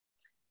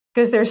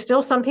 because there's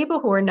still some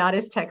people who are not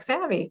as tech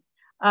savvy,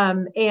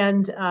 but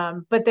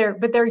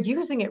they're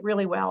using it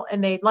really well,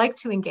 and they like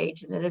to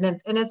engage in it,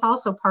 and it's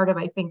also part of,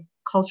 I think,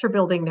 culture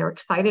building. They're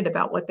excited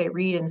about what they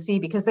read and see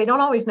because they don't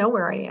always know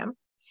where I am.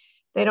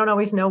 They don't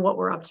always know what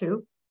we're up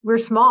to. We're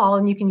small,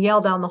 and you can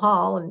yell down the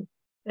hall,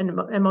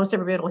 and most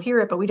everybody will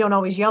hear it, but we don't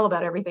always yell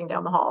about everything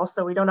down the hall,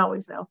 so we don't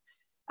always know.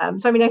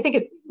 So, I mean, I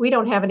think we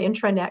don't have an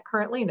intranet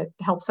currently, and it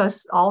helps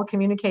us all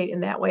communicate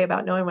in that way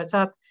about knowing what's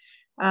up.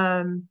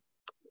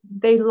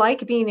 They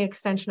like being an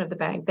extension of the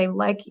bank. They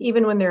like,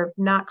 even when they're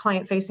not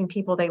client-facing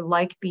people, they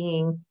like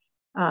being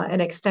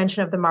an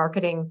extension of the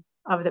marketing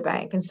of the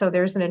bank. And so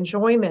there's an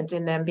enjoyment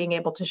in them being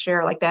able to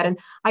share like that. And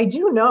I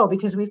do know,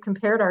 because we've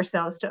compared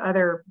ourselves to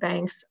other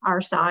banks our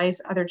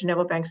size, other de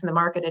novo banks in the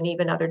market, and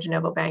even other de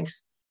novo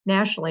banks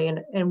nationally.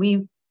 And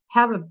we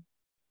have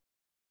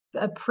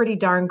a pretty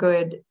darn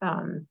good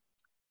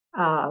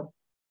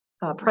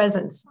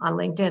presence on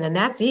LinkedIn, and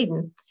that's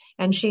Eden.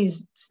 And she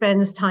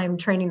spends time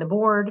training the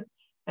board,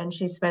 and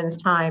she spends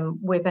time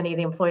with any of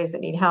the employees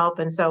that need help.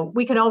 And so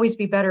we can always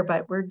be better,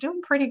 but we're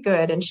doing pretty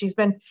good. And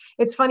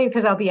it's funny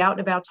because I'll be out and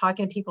about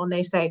talking to people and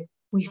they say,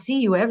 we see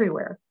you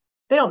everywhere.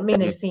 They don't mean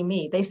they see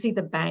me, they see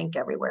the bank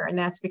everywhere. And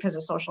that's because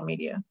of social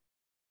media.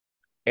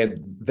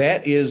 And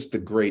that is the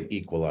great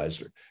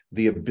equalizer,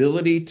 the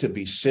ability to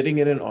be sitting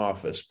in an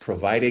office,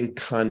 providing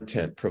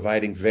content,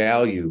 providing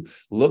value,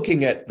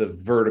 looking at the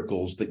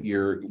verticals that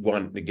you're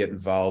wanting to get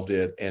involved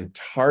in and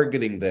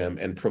targeting them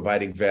and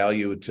providing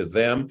value to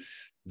them.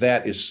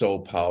 That is so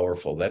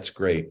powerful. That's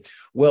great.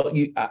 Well,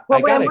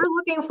 we're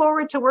looking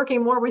forward to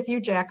working more with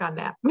you, Jack, on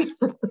that.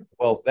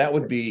 Well, that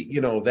would be,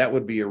 that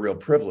would be a real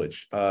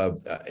privilege.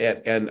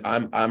 And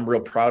I'm real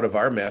proud of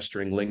our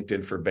Mastering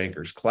LinkedIn for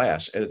Bankers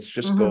class, and it's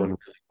just going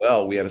really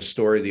well. We had a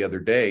story the other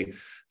day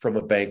from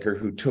a banker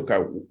who took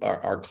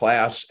our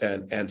class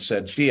and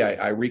said, gee,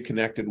 I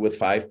reconnected with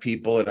 5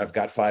 people and I've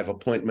got 5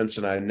 appointments,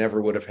 and I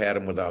never would have had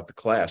them without the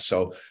class.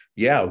 So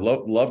yeah,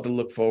 love to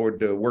look forward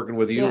to working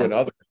with you and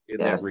others in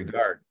that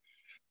regard.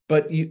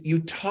 But you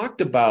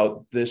talked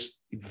about this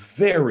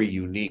very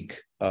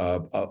unique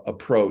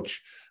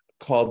approach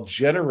called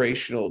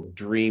generational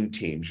dream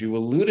teams. You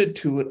alluded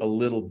to it a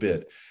little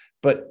bit,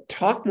 but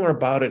talk more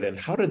about it, and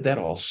how did that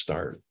all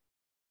start?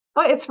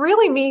 Well, it's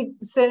really me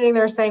sitting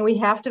there saying we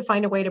have to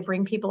find a way to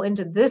bring people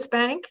into this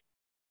bank.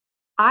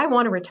 I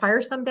want to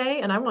retire someday,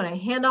 and I want to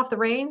hand off the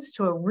reins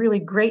to a really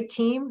great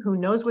team who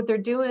knows what they're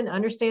doing,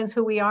 understands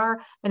who we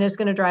are, and is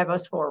going to drive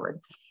us forward.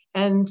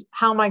 And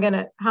how am I going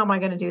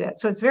to do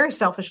that? So it's very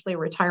selfishly a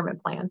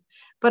retirement plan.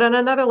 But on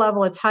another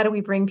level, it's how do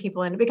we bring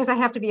people in? Because I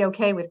have to be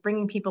okay with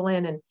bringing people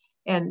in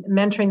and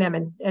mentoring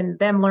them and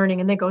them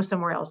learning, and they go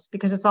somewhere else,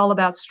 because it's all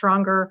about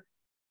stronger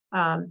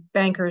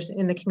bankers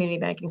in the community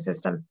banking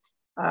system.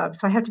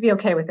 So I have to be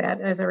okay with that,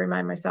 as I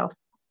remind myself.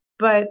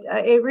 But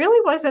it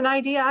really was an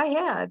idea I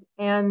had.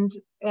 And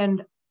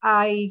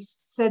I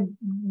said,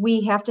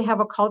 we have to have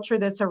a culture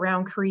that's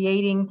around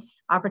creating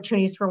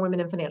opportunities for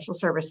women in financial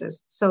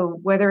services. So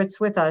whether it's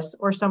with us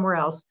or somewhere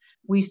else,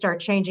 we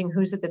start changing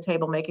who's at the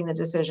table making the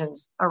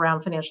decisions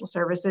around financial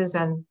services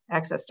and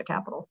access to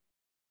capital.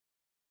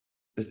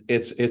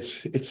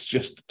 It's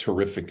just a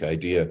terrific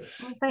idea.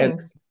 Well,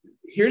 thanks. And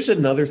here's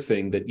another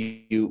thing that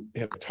you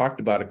have talked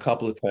about a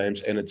couple of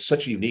times, and it's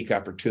such a unique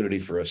opportunity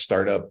for a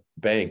startup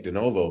bank, de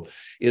novo,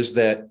 is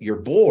that your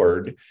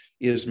board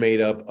is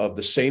made up of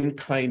the same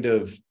kind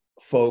of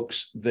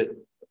folks that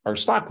are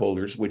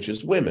stockholders, which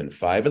is women.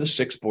 5 of the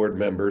 6 board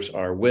members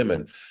are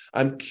women.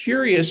 I'm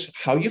curious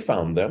how you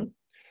found them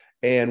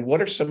and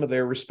what are some of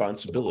their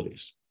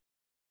responsibilities?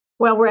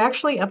 Well, we're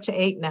actually up to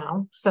 8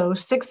 now. So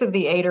 6 of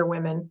the 8 are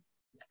women,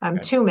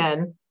 2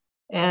 men.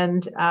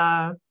 And,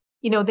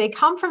 they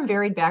come from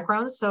varied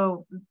backgrounds.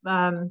 So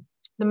the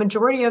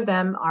majority of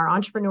them are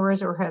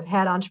entrepreneurs or have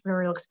had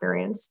entrepreneurial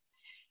experience.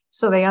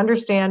 So they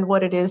understand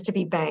what it is to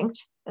be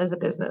banked as a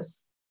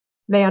business.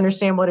 They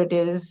understand what it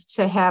is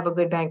to have a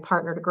good bank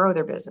partner to grow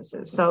their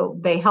businesses. So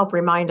they help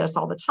remind us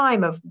all the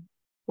time of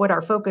what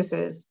our focus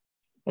is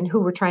and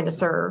who we're trying to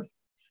serve.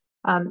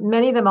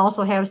 Many of them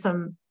also have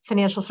some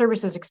financial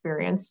services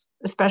experience,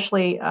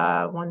 especially 3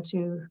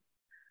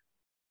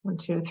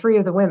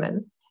 of the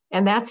women.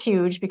 And that's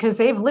huge because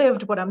they've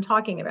lived what I'm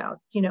talking about,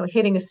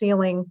 hitting a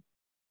ceiling,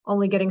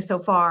 only getting so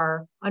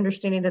far,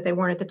 understanding that they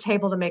weren't at the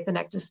table to make the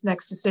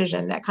next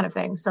decision, that kind of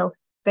thing. So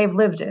they've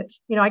lived it.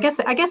 I guess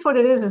what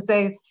it is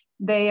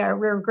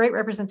we're a great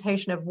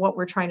representation of what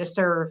we're trying to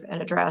serve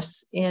and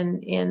address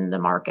in the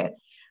market.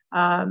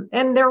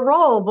 And their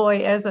role,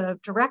 as a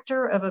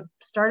director of a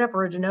startup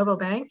or a de novo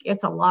bank,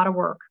 it's a lot of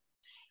work.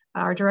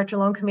 Our director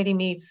loan committee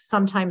meets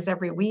sometimes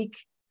every week.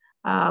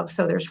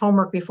 So there's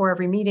homework before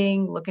every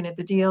meeting, looking at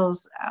the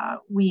deals. Of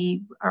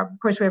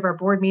course, we have our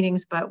board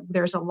meetings, but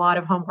there's a lot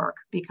of homework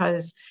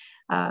because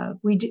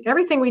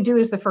everything we do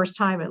is the first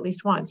time at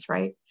least once,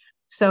 right?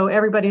 So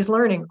everybody's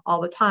learning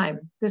all the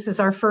time. This is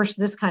our first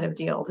this kind of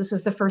deal. This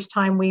is the first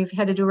time we've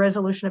had to do a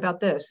resolution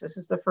about this. This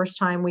is the first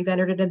time we've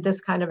entered into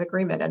this kind of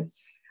agreement.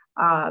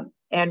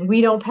 And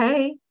we don't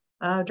pay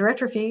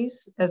director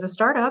fees as a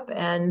startup.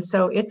 And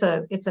so it's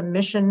a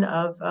mission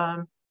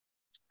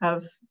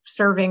of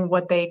serving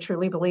what they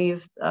truly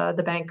believe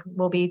the bank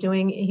will be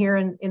doing here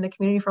in the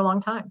community for a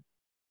long time.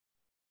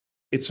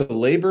 It's a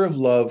labor of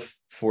love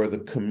for the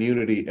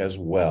community as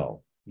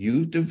well.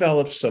 You've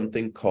developed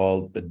something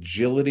called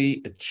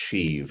Agility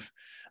Achieve,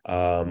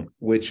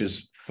 which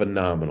is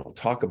phenomenal.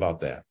 Talk about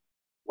that.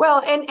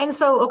 Well, and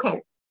so,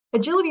 okay,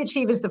 Agility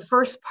Achieve is the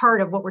first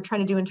part of what we're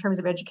trying to do in terms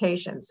of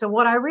education. So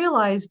what I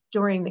realized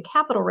during the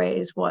capital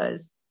raise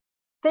was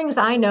things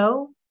I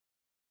know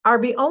are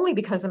only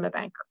because I'm a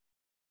banker.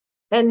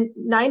 And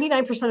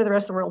 99% of the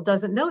rest of the world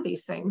doesn't know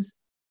these things.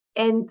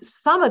 And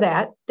some of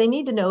that they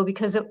need to know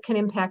because it can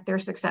impact their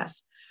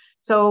success.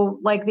 So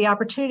like the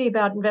opportunity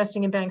about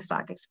investing in bank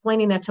stock,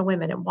 explaining that to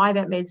women and why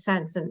that made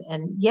sense. And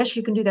yes,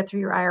 you can do that through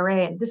your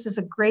IRA. And this is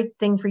a great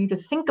thing for you to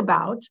think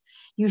about.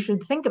 You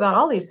should think about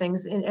all these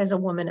things as a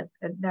woman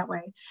that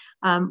way,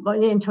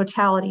 in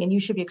totality. And you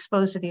should be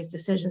exposed to these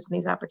decisions and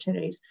these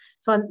opportunities.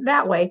 So in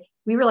that way,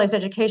 we realized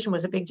education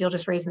was a big deal,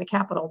 just raising the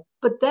capital.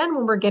 But then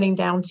when we're getting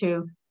down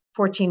to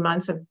 14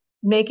 months of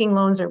making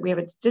loans, or we have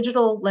a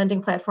digital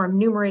lending platform,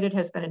 Numerated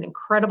has been an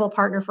incredible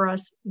partner for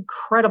us.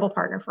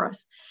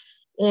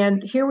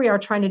 And here we are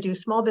trying to do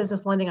small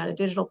business lending on a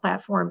digital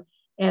platform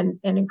and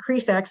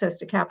increase access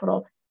to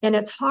capital. And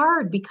it's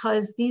hard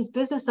because these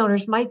business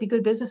owners might be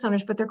good business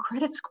owners, but their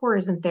credit score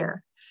isn't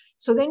there.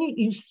 So then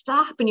you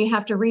stop and you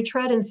have to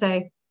retread and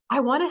say, I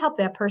want to help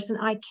that person.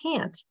 I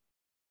can't.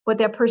 What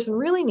that person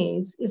really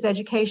needs is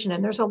education.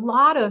 And there's a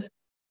lot of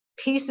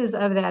pieces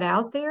of that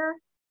out there.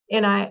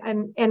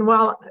 And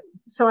while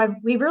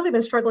we've really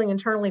been struggling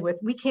internally with,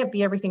 we can't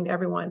be everything to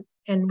everyone,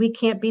 and we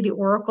can't be the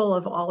oracle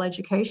of all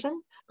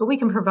education, but we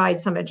can provide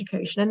some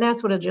education. And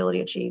that's what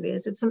Agility Achieve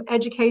is. It's some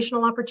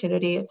educational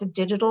opportunity. It's a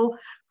digital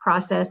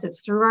process.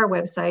 It's through our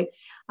website.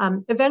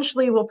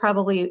 Eventually, we'll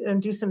probably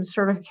do some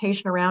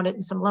certification around it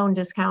and some loan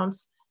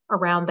discounts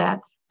around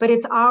that. But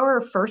it's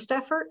our first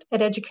effort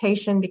at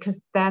education, because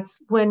that's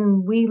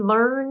when we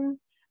learn,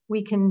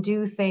 we can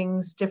do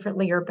things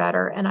differently or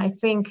better. And I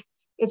think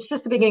it's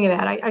just the beginning of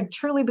that. I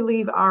truly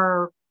believe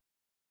our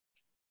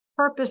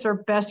purpose or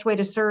best way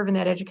to serve in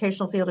that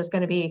educational field is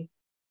going to be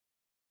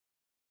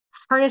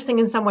harnessing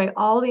in some way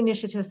all the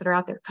initiatives that are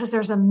out there, because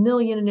there's a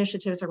million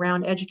initiatives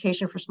around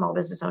education for small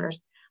business owners.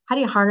 How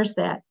do you harness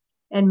that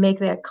and make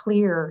that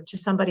clear to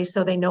somebody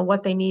so they know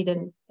what they need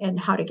and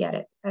how to get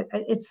it?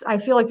 I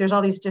feel like there's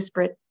all these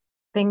disparate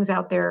things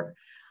out there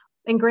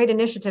and great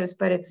initiatives,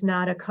 but it's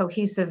not a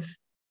cohesive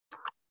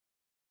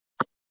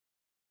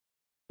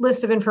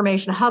list of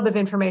information, a hub of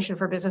information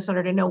for a business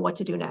owner to know what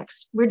to do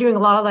next. We're doing a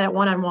lot of that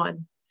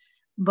one-on-one,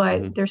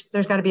 but there's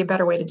got to be a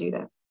better way to do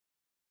that.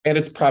 And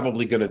it's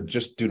probably going to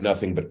just do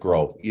nothing but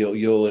grow.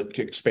 You'll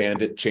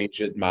expand it, change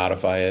it,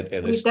 modify it,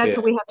 and that's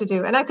what we have to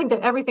do. And I think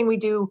that everything we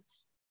do,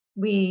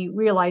 we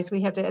realize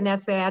we have to, and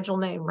that's the Agile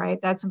name, right?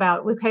 That's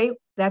about, okay,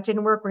 that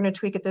didn't work. We're going to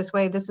tweak it this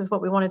way. This is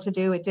what we wanted to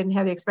do. It didn't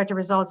have the expected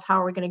results.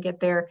 How are we going to get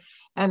there?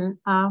 And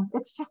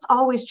it's just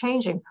always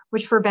changing,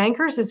 which for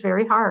bankers is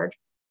very hard,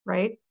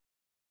 right?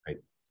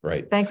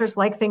 Right. Bankers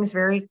like things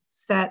very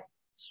set,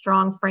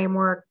 strong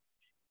framework,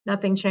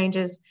 nothing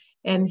changes.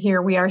 And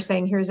here we are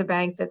saying, here's a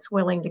bank that's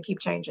willing to keep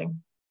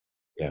changing.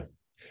 Yeah.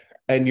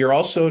 And you're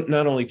also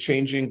not only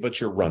changing, but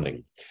you're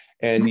running.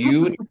 And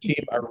you and your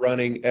team are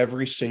running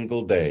every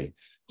single day.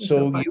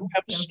 So you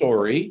have a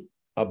story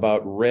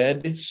about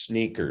red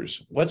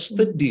sneakers. What's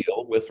the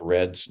deal with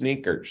red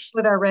sneakers?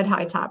 With our red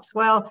high tops.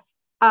 Well,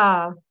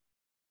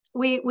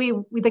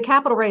 the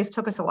capital raise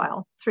took us a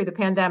while through the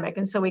pandemic.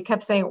 And so we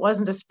kept saying it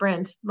wasn't a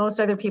sprint.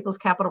 Most other people's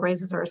capital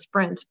raises are a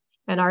sprint,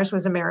 and ours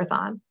was a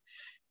marathon.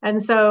 And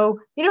so,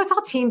 it's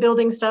all team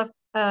building stuff.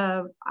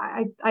 I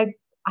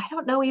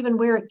don't know even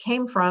where it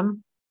came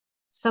from.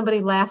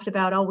 Somebody laughed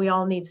about, oh, we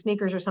all need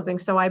sneakers or something.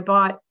 So I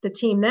bought the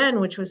team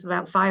then, which was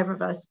about 5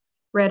 of us,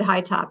 red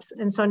high tops.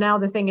 And so now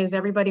the thing is,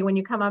 everybody, when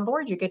you come on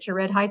board, you get your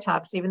red high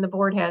tops. Even the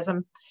board has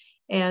them.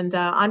 And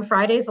on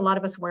Fridays, a lot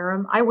of us wear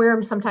them. I wear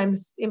them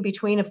sometimes in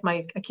between if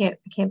I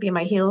can't be in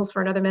my heels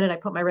for another minute. I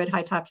put my red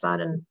high tops on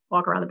and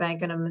walk around the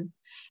bank in them. And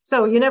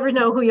so you never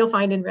know who you'll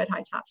find in red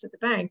high tops at the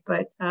bank.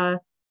 But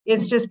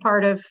it's just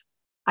part of,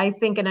 I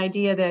think, an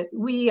idea that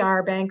we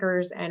are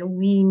bankers and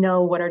we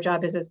know what our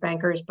job is as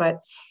bankers,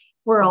 but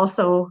we're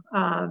also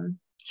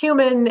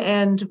human,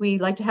 and we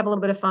like to have a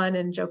little bit of fun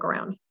and joke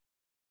around.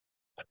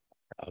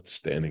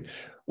 Outstanding.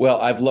 Well,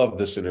 I've loved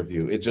this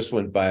interview. It just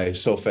went by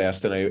so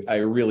fast, and I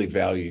really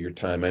value your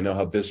time. I know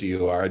how busy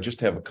you are. I just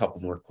have a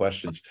couple more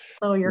questions.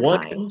 Oh, you're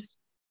kind.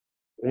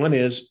 One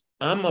is,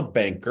 I'm a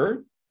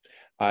banker.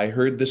 I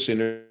heard this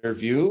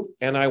interview,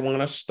 and I want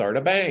to start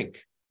a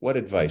bank. What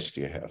advice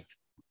do you have?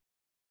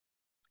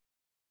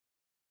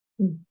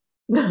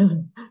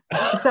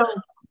 So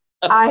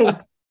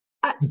I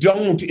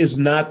don't is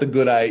not the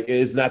good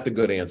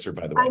answer,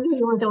 by the way. I knew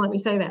you weren't going to let me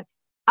say that.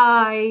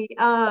 I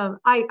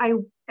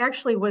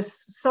actually was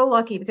so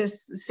lucky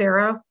because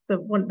Sarah, the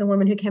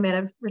woman who came out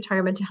of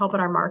retirement to help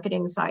on our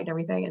marketing side,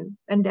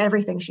 and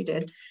everything she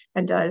did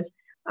and does,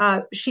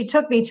 she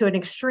took me to an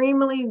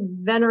extremely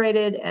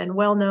venerated and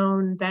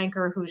well-known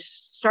banker who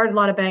started a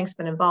lot of banks,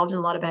 been involved in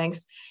a lot of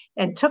banks,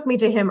 and took me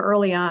to him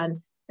early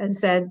on and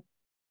said,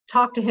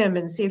 talk to him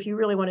and see if you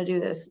really want to do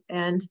this.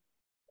 And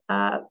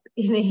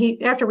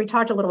he, after we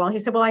talked a little while, he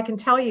said, well, I can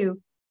tell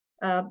you,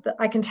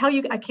 I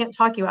can't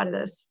talk you out of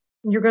this.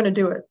 You're going to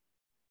do it.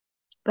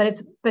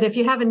 But if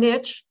you have a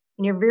niche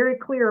and you're very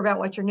clear about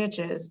what your niche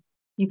is,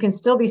 you can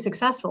still be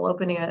successful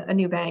opening a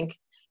new bank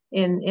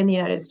in the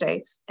United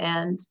States.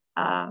 And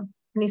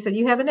he said,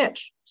 you have a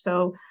niche.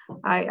 So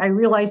I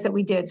realized that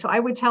we did. So I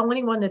would tell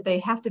anyone that they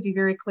have to be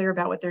very clear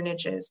about what their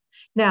niche is.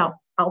 Now,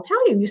 I'll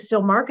tell you, you're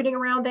still marketing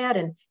around that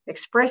and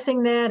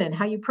expressing that and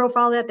how you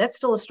profile that. That's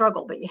still a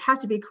struggle, but you have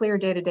to be clear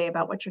day to day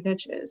about what your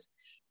niche is.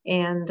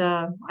 And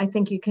I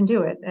think you can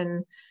do it.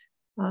 And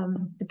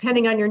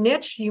depending on your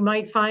niche, you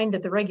might find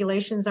that the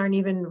regulations aren't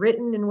even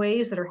written in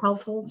ways that are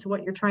helpful to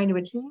what you're trying to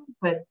achieve,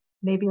 but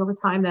maybe over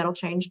time that'll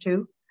change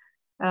too.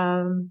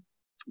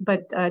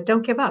 But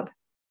don't give up.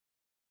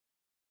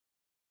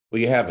 Well,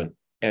 you haven't,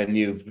 and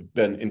you've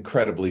been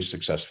incredibly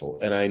successful.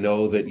 And I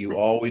know that you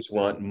always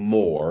want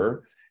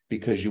more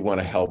because you want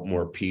to help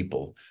more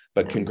people.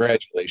 But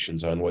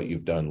congratulations on what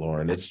you've done,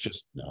 Lauren. It's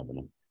just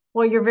phenomenal.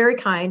 Well, you're very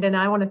kind. And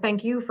I want to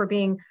thank you for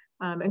being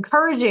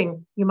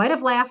encouraging. You might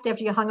have laughed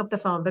after you hung up the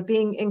phone, but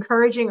being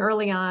encouraging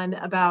early on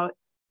about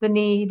the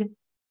need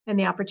and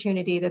the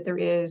opportunity that there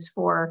is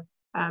for,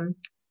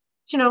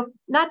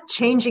 not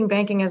changing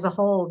banking as a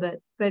whole,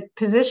 but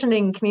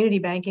positioning community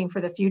banking for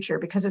the future,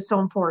 because it's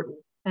so important.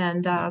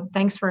 And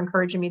thanks for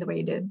encouraging me the way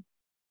you did.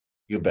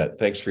 You bet.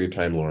 Thanks for your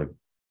time, Lauren.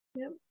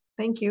 Yep.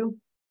 Thank you.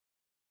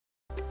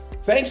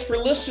 Thanks for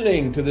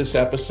listening to this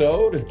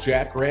episode of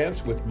Jack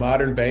Rants with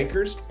Modern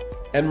Bankers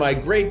and my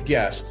great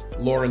guest,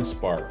 Lauren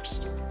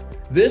Sparks.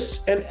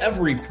 This and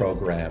every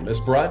program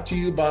is brought to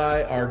you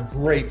by our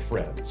great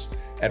friends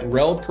at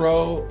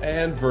RelPro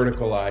and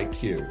Vertical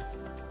IQ.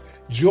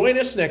 Join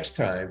us next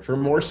time for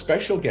more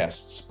special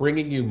guests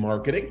bringing you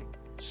marketing,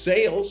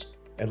 sales,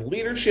 and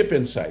leadership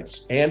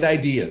insights and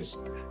ideas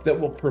that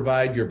will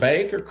provide your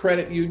bank or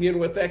credit union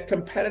with that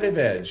competitive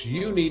edge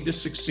you need to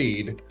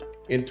succeed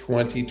in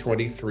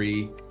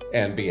 2023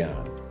 and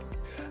beyond.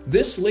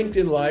 This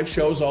LinkedIn Live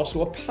show is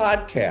also a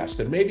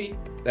podcast, and maybe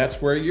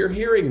that's where you're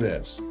hearing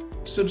this.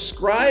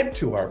 Subscribe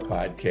to our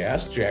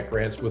podcast, Jack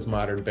Rants with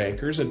Modern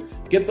Bankers, and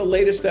get the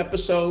latest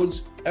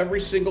episodes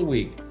every single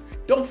week.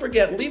 Don't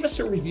forget, leave us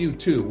a review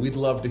too. We'd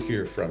love to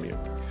hear from you.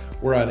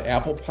 We're on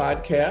Apple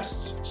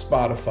Podcasts,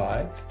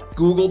 Spotify,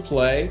 Google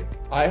Play,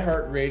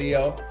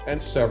 iHeartRadio,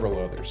 and several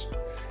others.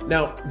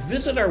 Now,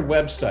 visit our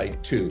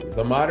website too,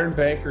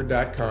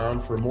 themodernbanker.com,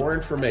 for more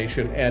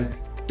information. And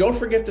don't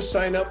forget to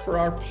sign up for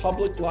our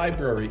public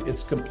library.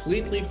 It's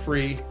completely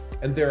free,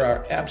 and there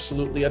are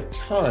absolutely a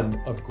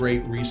ton of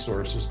great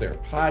resources there.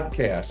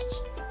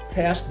 Podcasts,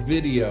 past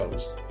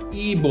videos,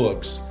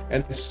 ebooks,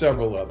 and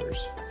several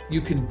others.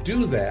 You can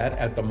do that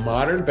at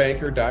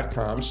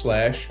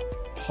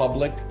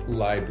themodernbanker.com/public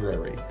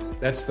library.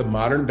 That's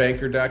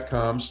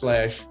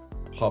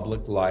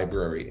themodernbanker.com/public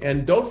library.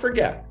 And don't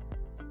forget,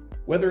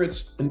 whether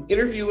it's an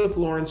interview with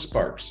Lauren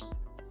Sparks,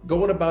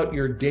 going about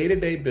your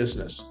day-to-day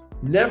business,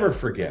 never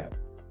forget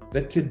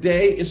that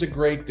today is a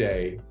great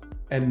day,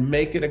 and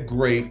make it a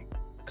great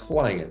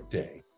client day.